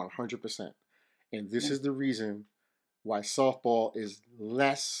with you, 100%. And this is the reason why softball is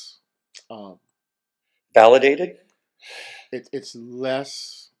less... validated? It's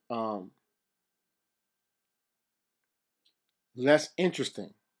less... less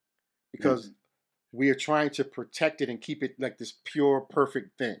interesting. Because we are trying to protect it and keep it like this pure,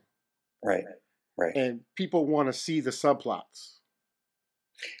 perfect thing. Right. And people want to see the subplots.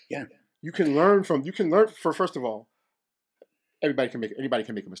 Yeah. You can learn first of all, anybody can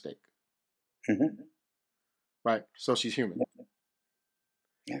make a mistake. Right? So she's human.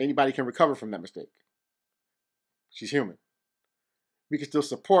 Yeah. Anybody can recover from that mistake. She's human. We can still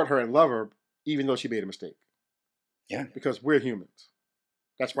support her and love her even though she made a mistake. Yeah. Because we're humans.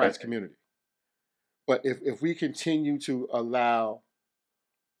 That's why it's community. But if we continue to allow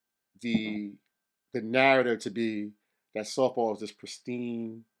the narrative to be that softball is this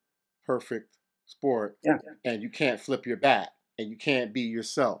pristine, perfect sport, and you can't flip your bat, and you can't be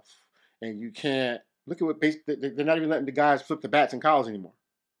yourself, and you can't look at what they're not even letting the guys flip the bats in college anymore.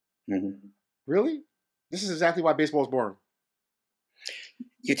 Really? This is exactly why baseball is boring.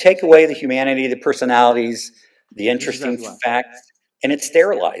 You take away the humanity, the personalities, the interesting facts, and it's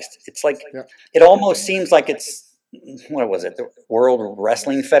sterilized. It's like, Yeah. it almost seems like it's, what was it, the World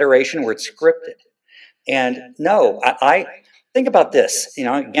Wrestling Federation, where it's scripted. And no, I think about this. You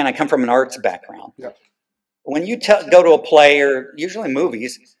know, again, I come from an arts background. Yeah. When you go to a play, or usually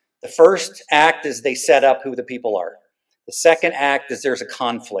movies, the first act is they set up who the people are. The second act is there's a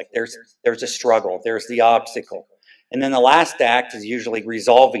conflict, there's a struggle, there's the obstacle. And then the last act is usually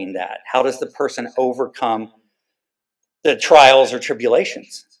resolving that. How does the person overcome the trials or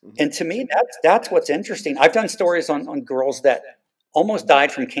tribulations? And to me, that's what's interesting. I've done stories on girls that almost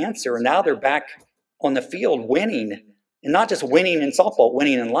died from cancer, and now they're back on the field winning, and not just winning in softball,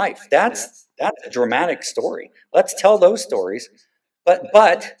 winning in life. That's a dramatic story. Let's tell those stories. But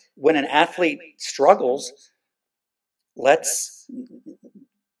when an athlete struggles, let's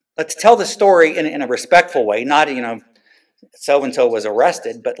tell the story in a respectful way. Not, you know, so and so was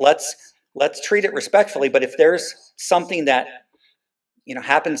arrested, but let's treat it respectfully. But if there's something that, you know,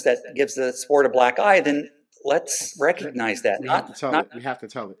 happens that gives the sport a black eye, then let's recognize that. We have to tell it. We have to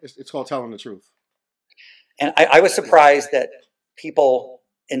tell it. It's called telling the truth. And I was surprised that people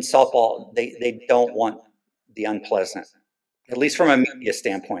in softball, they don't want the unpleasant, at least from a media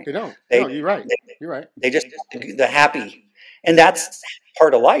standpoint. They don't. No, you're right. You're right. They just want the happy. And that's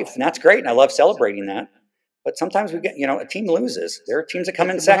part of life. And that's great. And I love celebrating that. But sometimes we get, you know, a team loses. There are teams that come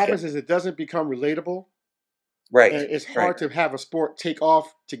in second. What happens is it doesn't become relatable. Right. And it's hard to have a sport take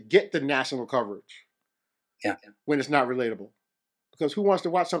off to get the national coverage. Yeah. When it's not relatable. Because who wants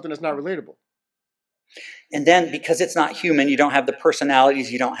to watch something that's not relatable? And then because it's not human, you don't have the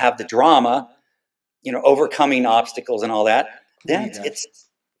personalities, you don't have the drama, you know, overcoming obstacles and all that. Then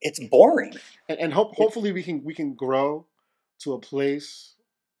it's boring. And hopefully we can grow to a place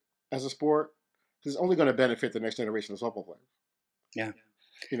as a sport because it's only going to benefit the next generation of softball players. Yeah.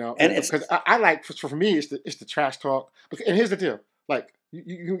 You know, and because I like, for me, it's the trash talk. And here's the deal: like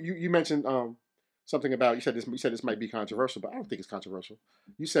you mentioned something about, you said this might be controversial, but I don't think it's controversial.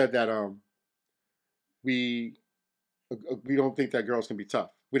 You said that we don't think that girls can be tough.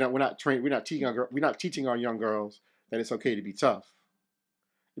 We're not teaching our young girls that it's okay to be tough.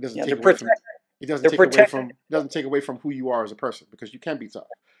 It doesn't take away from who you are as a person, because you can be tough.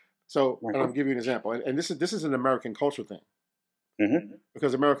 So, and I'll give you an example. And this is an American culture thing. Mm-hmm.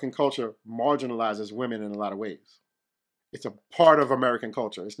 Because American culture marginalizes women in a lot of ways. It's a part of American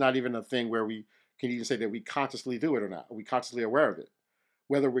culture. It's not even a thing where we can even say that we consciously do it or not. Are we consciously aware of it?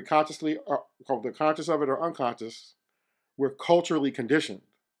 Whether we're consciously conscious of it or unconscious, we're culturally conditioned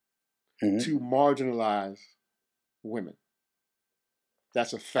to marginalize women.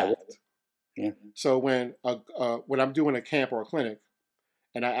 That's a fact. Yeah. So when I'm doing a camp or a clinic,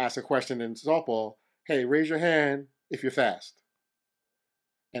 and I ask a question in softball, hey, raise your hand if you're fast.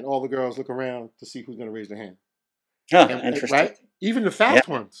 And all the girls look around to see who's going to raise their hand. Interesting. Right? Even the fast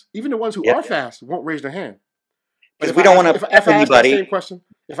ones, even the ones who are fast, won't raise their hand. But if we don't want to,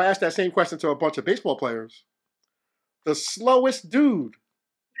 if I ask that same question to a bunch of baseball players, the slowest dude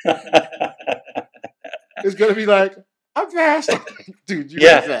is going to be like, I'm fast. Dude, you're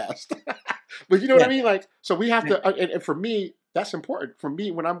not fast. But you know what I mean? Like, so we have to, and for me, that's important. For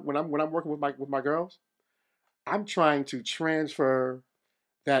me, when I'm working with my girls, I'm trying to transfer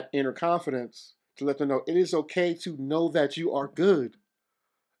that inner confidence to let them know it is okay to know that you are good.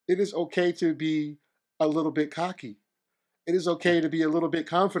 It is okay to be a little bit cocky. It is okay to be a little bit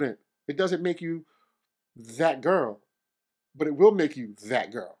confident. It doesn't make you that girl, but it will make you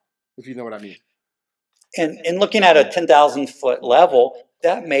that girl, if you know what I mean. And looking at a 10,000-foot level,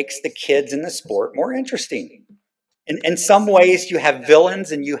 that makes the kids in the sport more interesting. In some ways, you have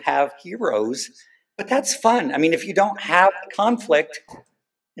villains and you have heroes, but that's fun. I mean, if you don't have conflict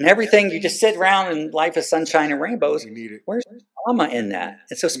and everything, you just sit around and life is sunshine and rainbows. We need it. Where's drama in that?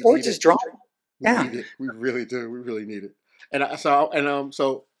 And so sports is drama. We really do. We really need it. And so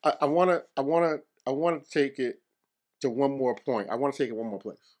I want to take it to one more point. I want to take it one more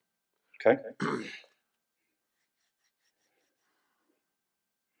place. Okay.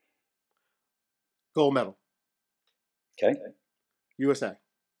 Gold medal. Okay. USA.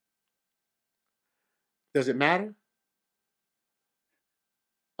 Does it matter?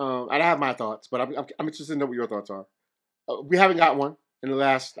 I have my thoughts, but I'm interested to know what your thoughts are. We haven't got one in the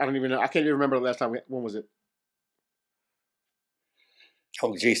last, I don't even know, I can't even remember the last time. When was it?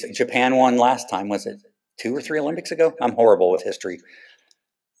 Oh, geez. Japan won last time. Was it 2 or 3 Olympics ago? I'm horrible with history.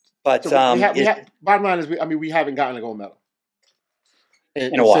 But so bottom line is, we haven't gotten a gold medal.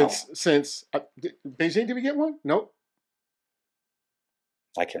 And in a while. Since Beijing, did we get one? Nope.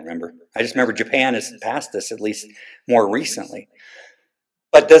 I can't remember. I just remember Japan has passed us, at least more recently.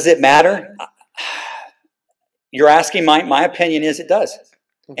 But does it matter? you're asking my opinion is it does.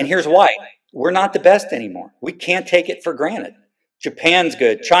 Okay. And here's why. We're not the best anymore. We can't take it for granted. Japan's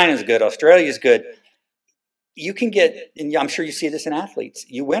good. China's good. Australia's good. You can get, and I'm sure you see this in athletes,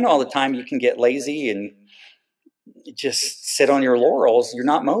 you win all the time, you can get lazy and just sit on your laurels. You're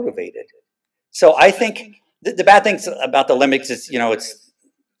not motivated. So I think the bad things about the Olympics is, it's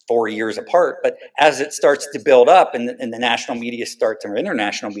 4 years apart, but as it starts to build up and the national media starts, or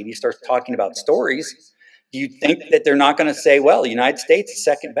international media starts talking about stories, do you think that they're not going to say, well, the United States is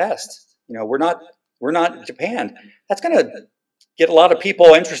second best? We're not Japan. That's going to get a lot of people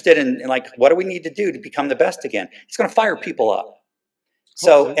interested in like, what do we need to do to become the best again? It's going to fire people up.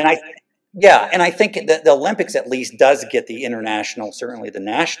 So, and I think that the Olympics at least does get the international, certainly the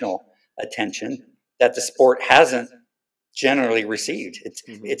national attention that the sport hasn't generally received.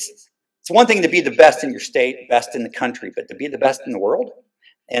 It's one thing to be the best in your state, best in the country, but to be the best in the world.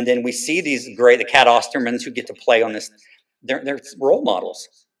 And then we see these the Cat Ostermans who get to play on this, they're role models.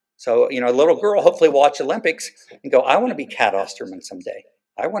 So, a little girl hopefully watch Olympics and go, I want to be Cat Osterman someday.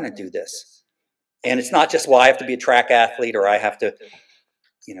 I want to do this. And it's not just, well, I have to be a track athlete or I have to,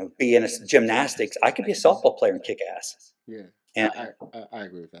 be in a gymnastics. I could be a softball player and kick ass. Yeah, and I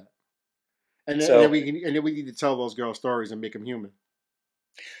agree with that. And then we need to tell those girl stories and make them human.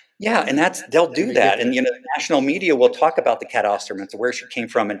 Yeah, and they'll do that. And the national media will talk about the Cat Ostermans, where she came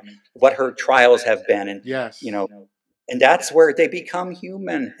from and what her trials have been. And and that's where they become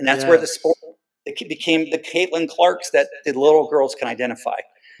human. And that's where the sport became the Caitlin Clarks that the little girls can identify.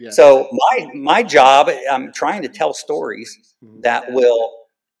 Yes. So my job, I'm trying to tell stories that will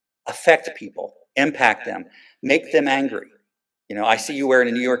affect people, impact them, make them angry. I see you wearing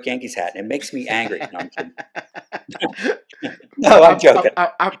a New York Yankees hat, and it makes me angry. No, I'm kidding. No, I'm joking.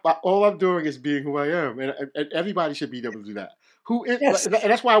 All I'm doing is being who I am, and everybody should be able to do that. Who is? Yes. And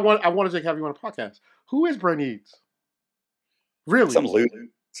that's why I wanted to have you on a podcast. Who is Brentt Eads? Really? Some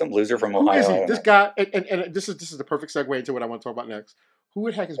loser from Ohio. Who is he? This guy, and this is the perfect segue into what I want to talk about next.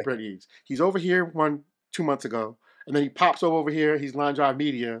 Who the heck is Brentt Eads? He's over here 2 months ago, and then he pops over here. He's Line Drive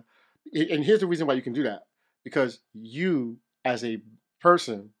Media, and here's the reason why you can do that: because you, as a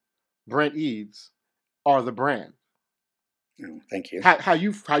person, Brentt Eads, are the brand. Oh, thank you. How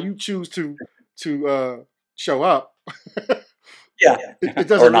you choose to show up? Yeah, it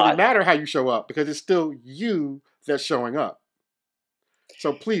doesn't really matter how you show up because it's still you that's showing up.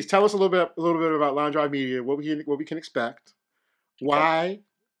 So please tell us a little bit about Line Drive Media, what we can expect, why,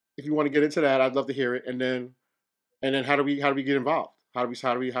 if you want to get into that, I'd love to hear it, and then how do we get involved? How do we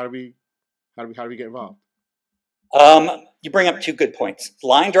get involved? You bring up two good points.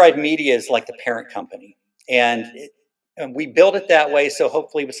 Line Drive Media is like the parent company, and we build it that way. So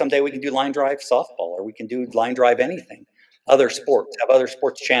hopefully someday we can do Line Drive softball, or we can do Line Drive anything, other sports, have other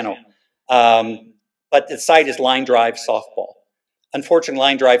sports channel. But the site is Line Drive Softball.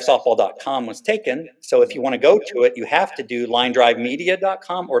 Unfortunately, linedrivesoftball.com was taken. So if you want to go to it, you have to do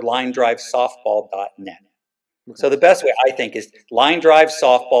linedrivemedia.com or linedrivesoftball.net. Okay. So the best way, I think, is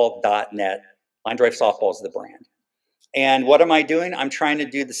linedrivesoftball.net. Line Drive Softball is the brand. And what am I doing? I'm trying to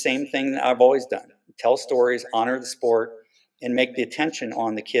do the same thing that I've always done. Tell stories, honor the sport, and make the attention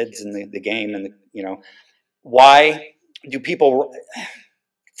on the kids and the game. And, why do people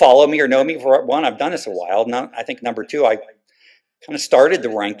follow me or know me? For one, I've done this a while. Now, I think number two, I kind of started the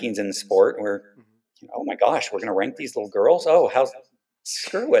rankings in the sport where, oh my gosh, we're going to rank these little girls. Oh,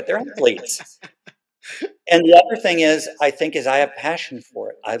 screw it. They're athletes. And the other thing is, I have passion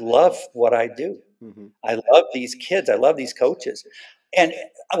for it. I love what I do. Mm-hmm. I love these kids. I love these coaches. And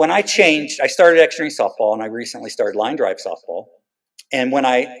when I changed, I started extra-inning softball, and I recently started Line Drive Softball. And when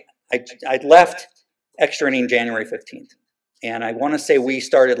I left extra-inning January 15th, and I want to say we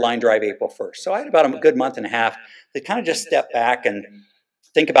started Line Drive April 1st. So I had about a good month and a half to kind of just step back and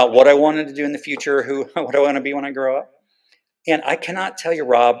think about what I wanted to do in the future, what I want to be when I grow up. And I cannot tell you,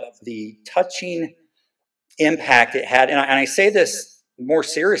 Rob, the touching impact it had. And I say this more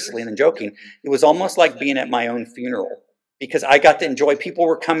seriously than joking. It was almost like being at my own funeral because I got to enjoy. People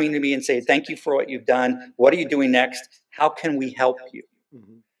were coming to me and say, thank you for what you've done. What are you doing next? How can we help you?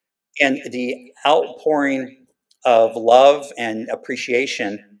 Mm-hmm. And the outpouring of love and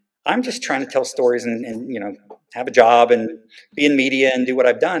appreciation. I'm just trying to tell stories and have a job and be in media and do what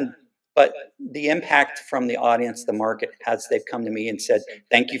I've done. But the impact from the audience, the market, as they've come to me and said,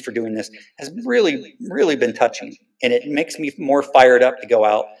 thank you for doing this, has really, really been touching. And it makes me more fired up to go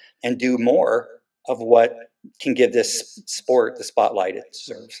out and do more of what can give this sport the spotlight it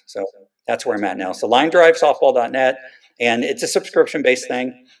deserves. So that's where I'm at now. So linedrivesoftball.net, and it's a subscription-based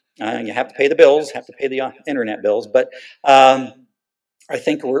thing. You have to pay the bills, have to pay the internet bills, but I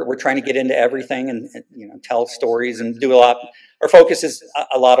think we're trying to get into everything and tell stories and do a lot. Our focus is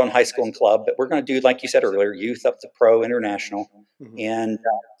a lot on high school and club, but we're going to do, like you said earlier, youth up to pro, international. Mm-hmm. And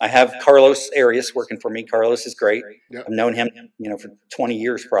I have Carlos Arias working for me. Carlos is great. Yep. I've known him, for 20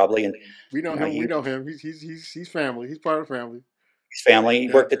 years probably. And we know him. We know him. He's family. He's part of the family. He's family. He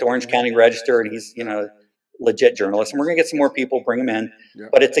worked at the Orange County Register, and he's legit journalist. And we're going to get some more people, bring them in. Yep.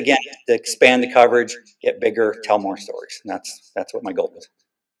 But it's again to expand the coverage, get bigger, tell more stories. And that's what my goal is.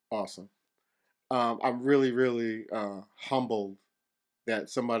 Awesome. I'm really, really humbled that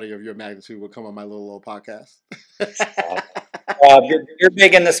somebody of your magnitude would come on my little old podcast. You're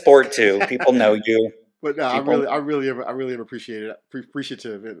big in the sport too. People know you. But no, I really am appreciative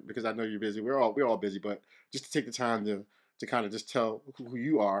because I know you're busy. We're all busy, but just to take the time to kind of just tell who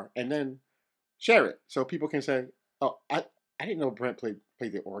you are and then share it so people can say, "Oh, I didn't know Brentt played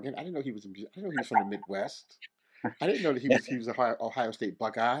the organ. I didn't know he was from the Midwest. I didn't know that he was a Ohio State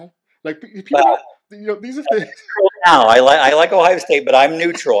Buckeye." Like people, these are things. Now I like Ohio State, but I'm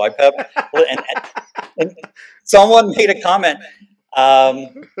neutral. And someone made a comment.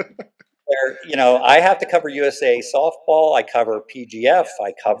 Where I have to cover USA softball. I cover PGF.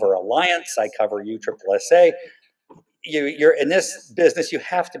 I cover Alliance. I cover USSSA. You're in this business. You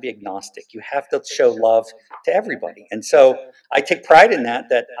have to be agnostic. You have to show love to everybody. And so I take pride in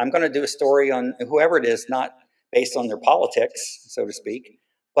that I'm going to do a story on whoever it is, not based on their politics, so to speak,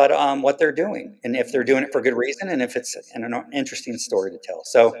 but what they're doing, and if they're doing it for good reason, and if it's an interesting story to tell.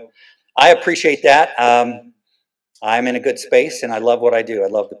 So I appreciate that. I'm in a good space, and I love what I do. I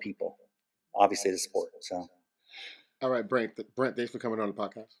love the people, obviously the sport. So, all right, Brentt, thanks for coming on the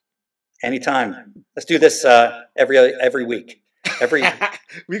podcast. Anytime. Let's do this every week. Maybe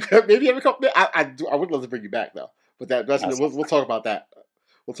every couple. I would love to bring you back though, but we'll talk about that.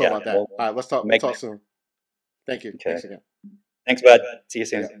 We'll talk about that. All right, let's talk. We'll talk soon. Thank you. Okay. Thanks again. Thanks, bud. See you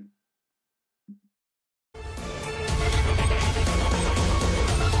soon. Yeah.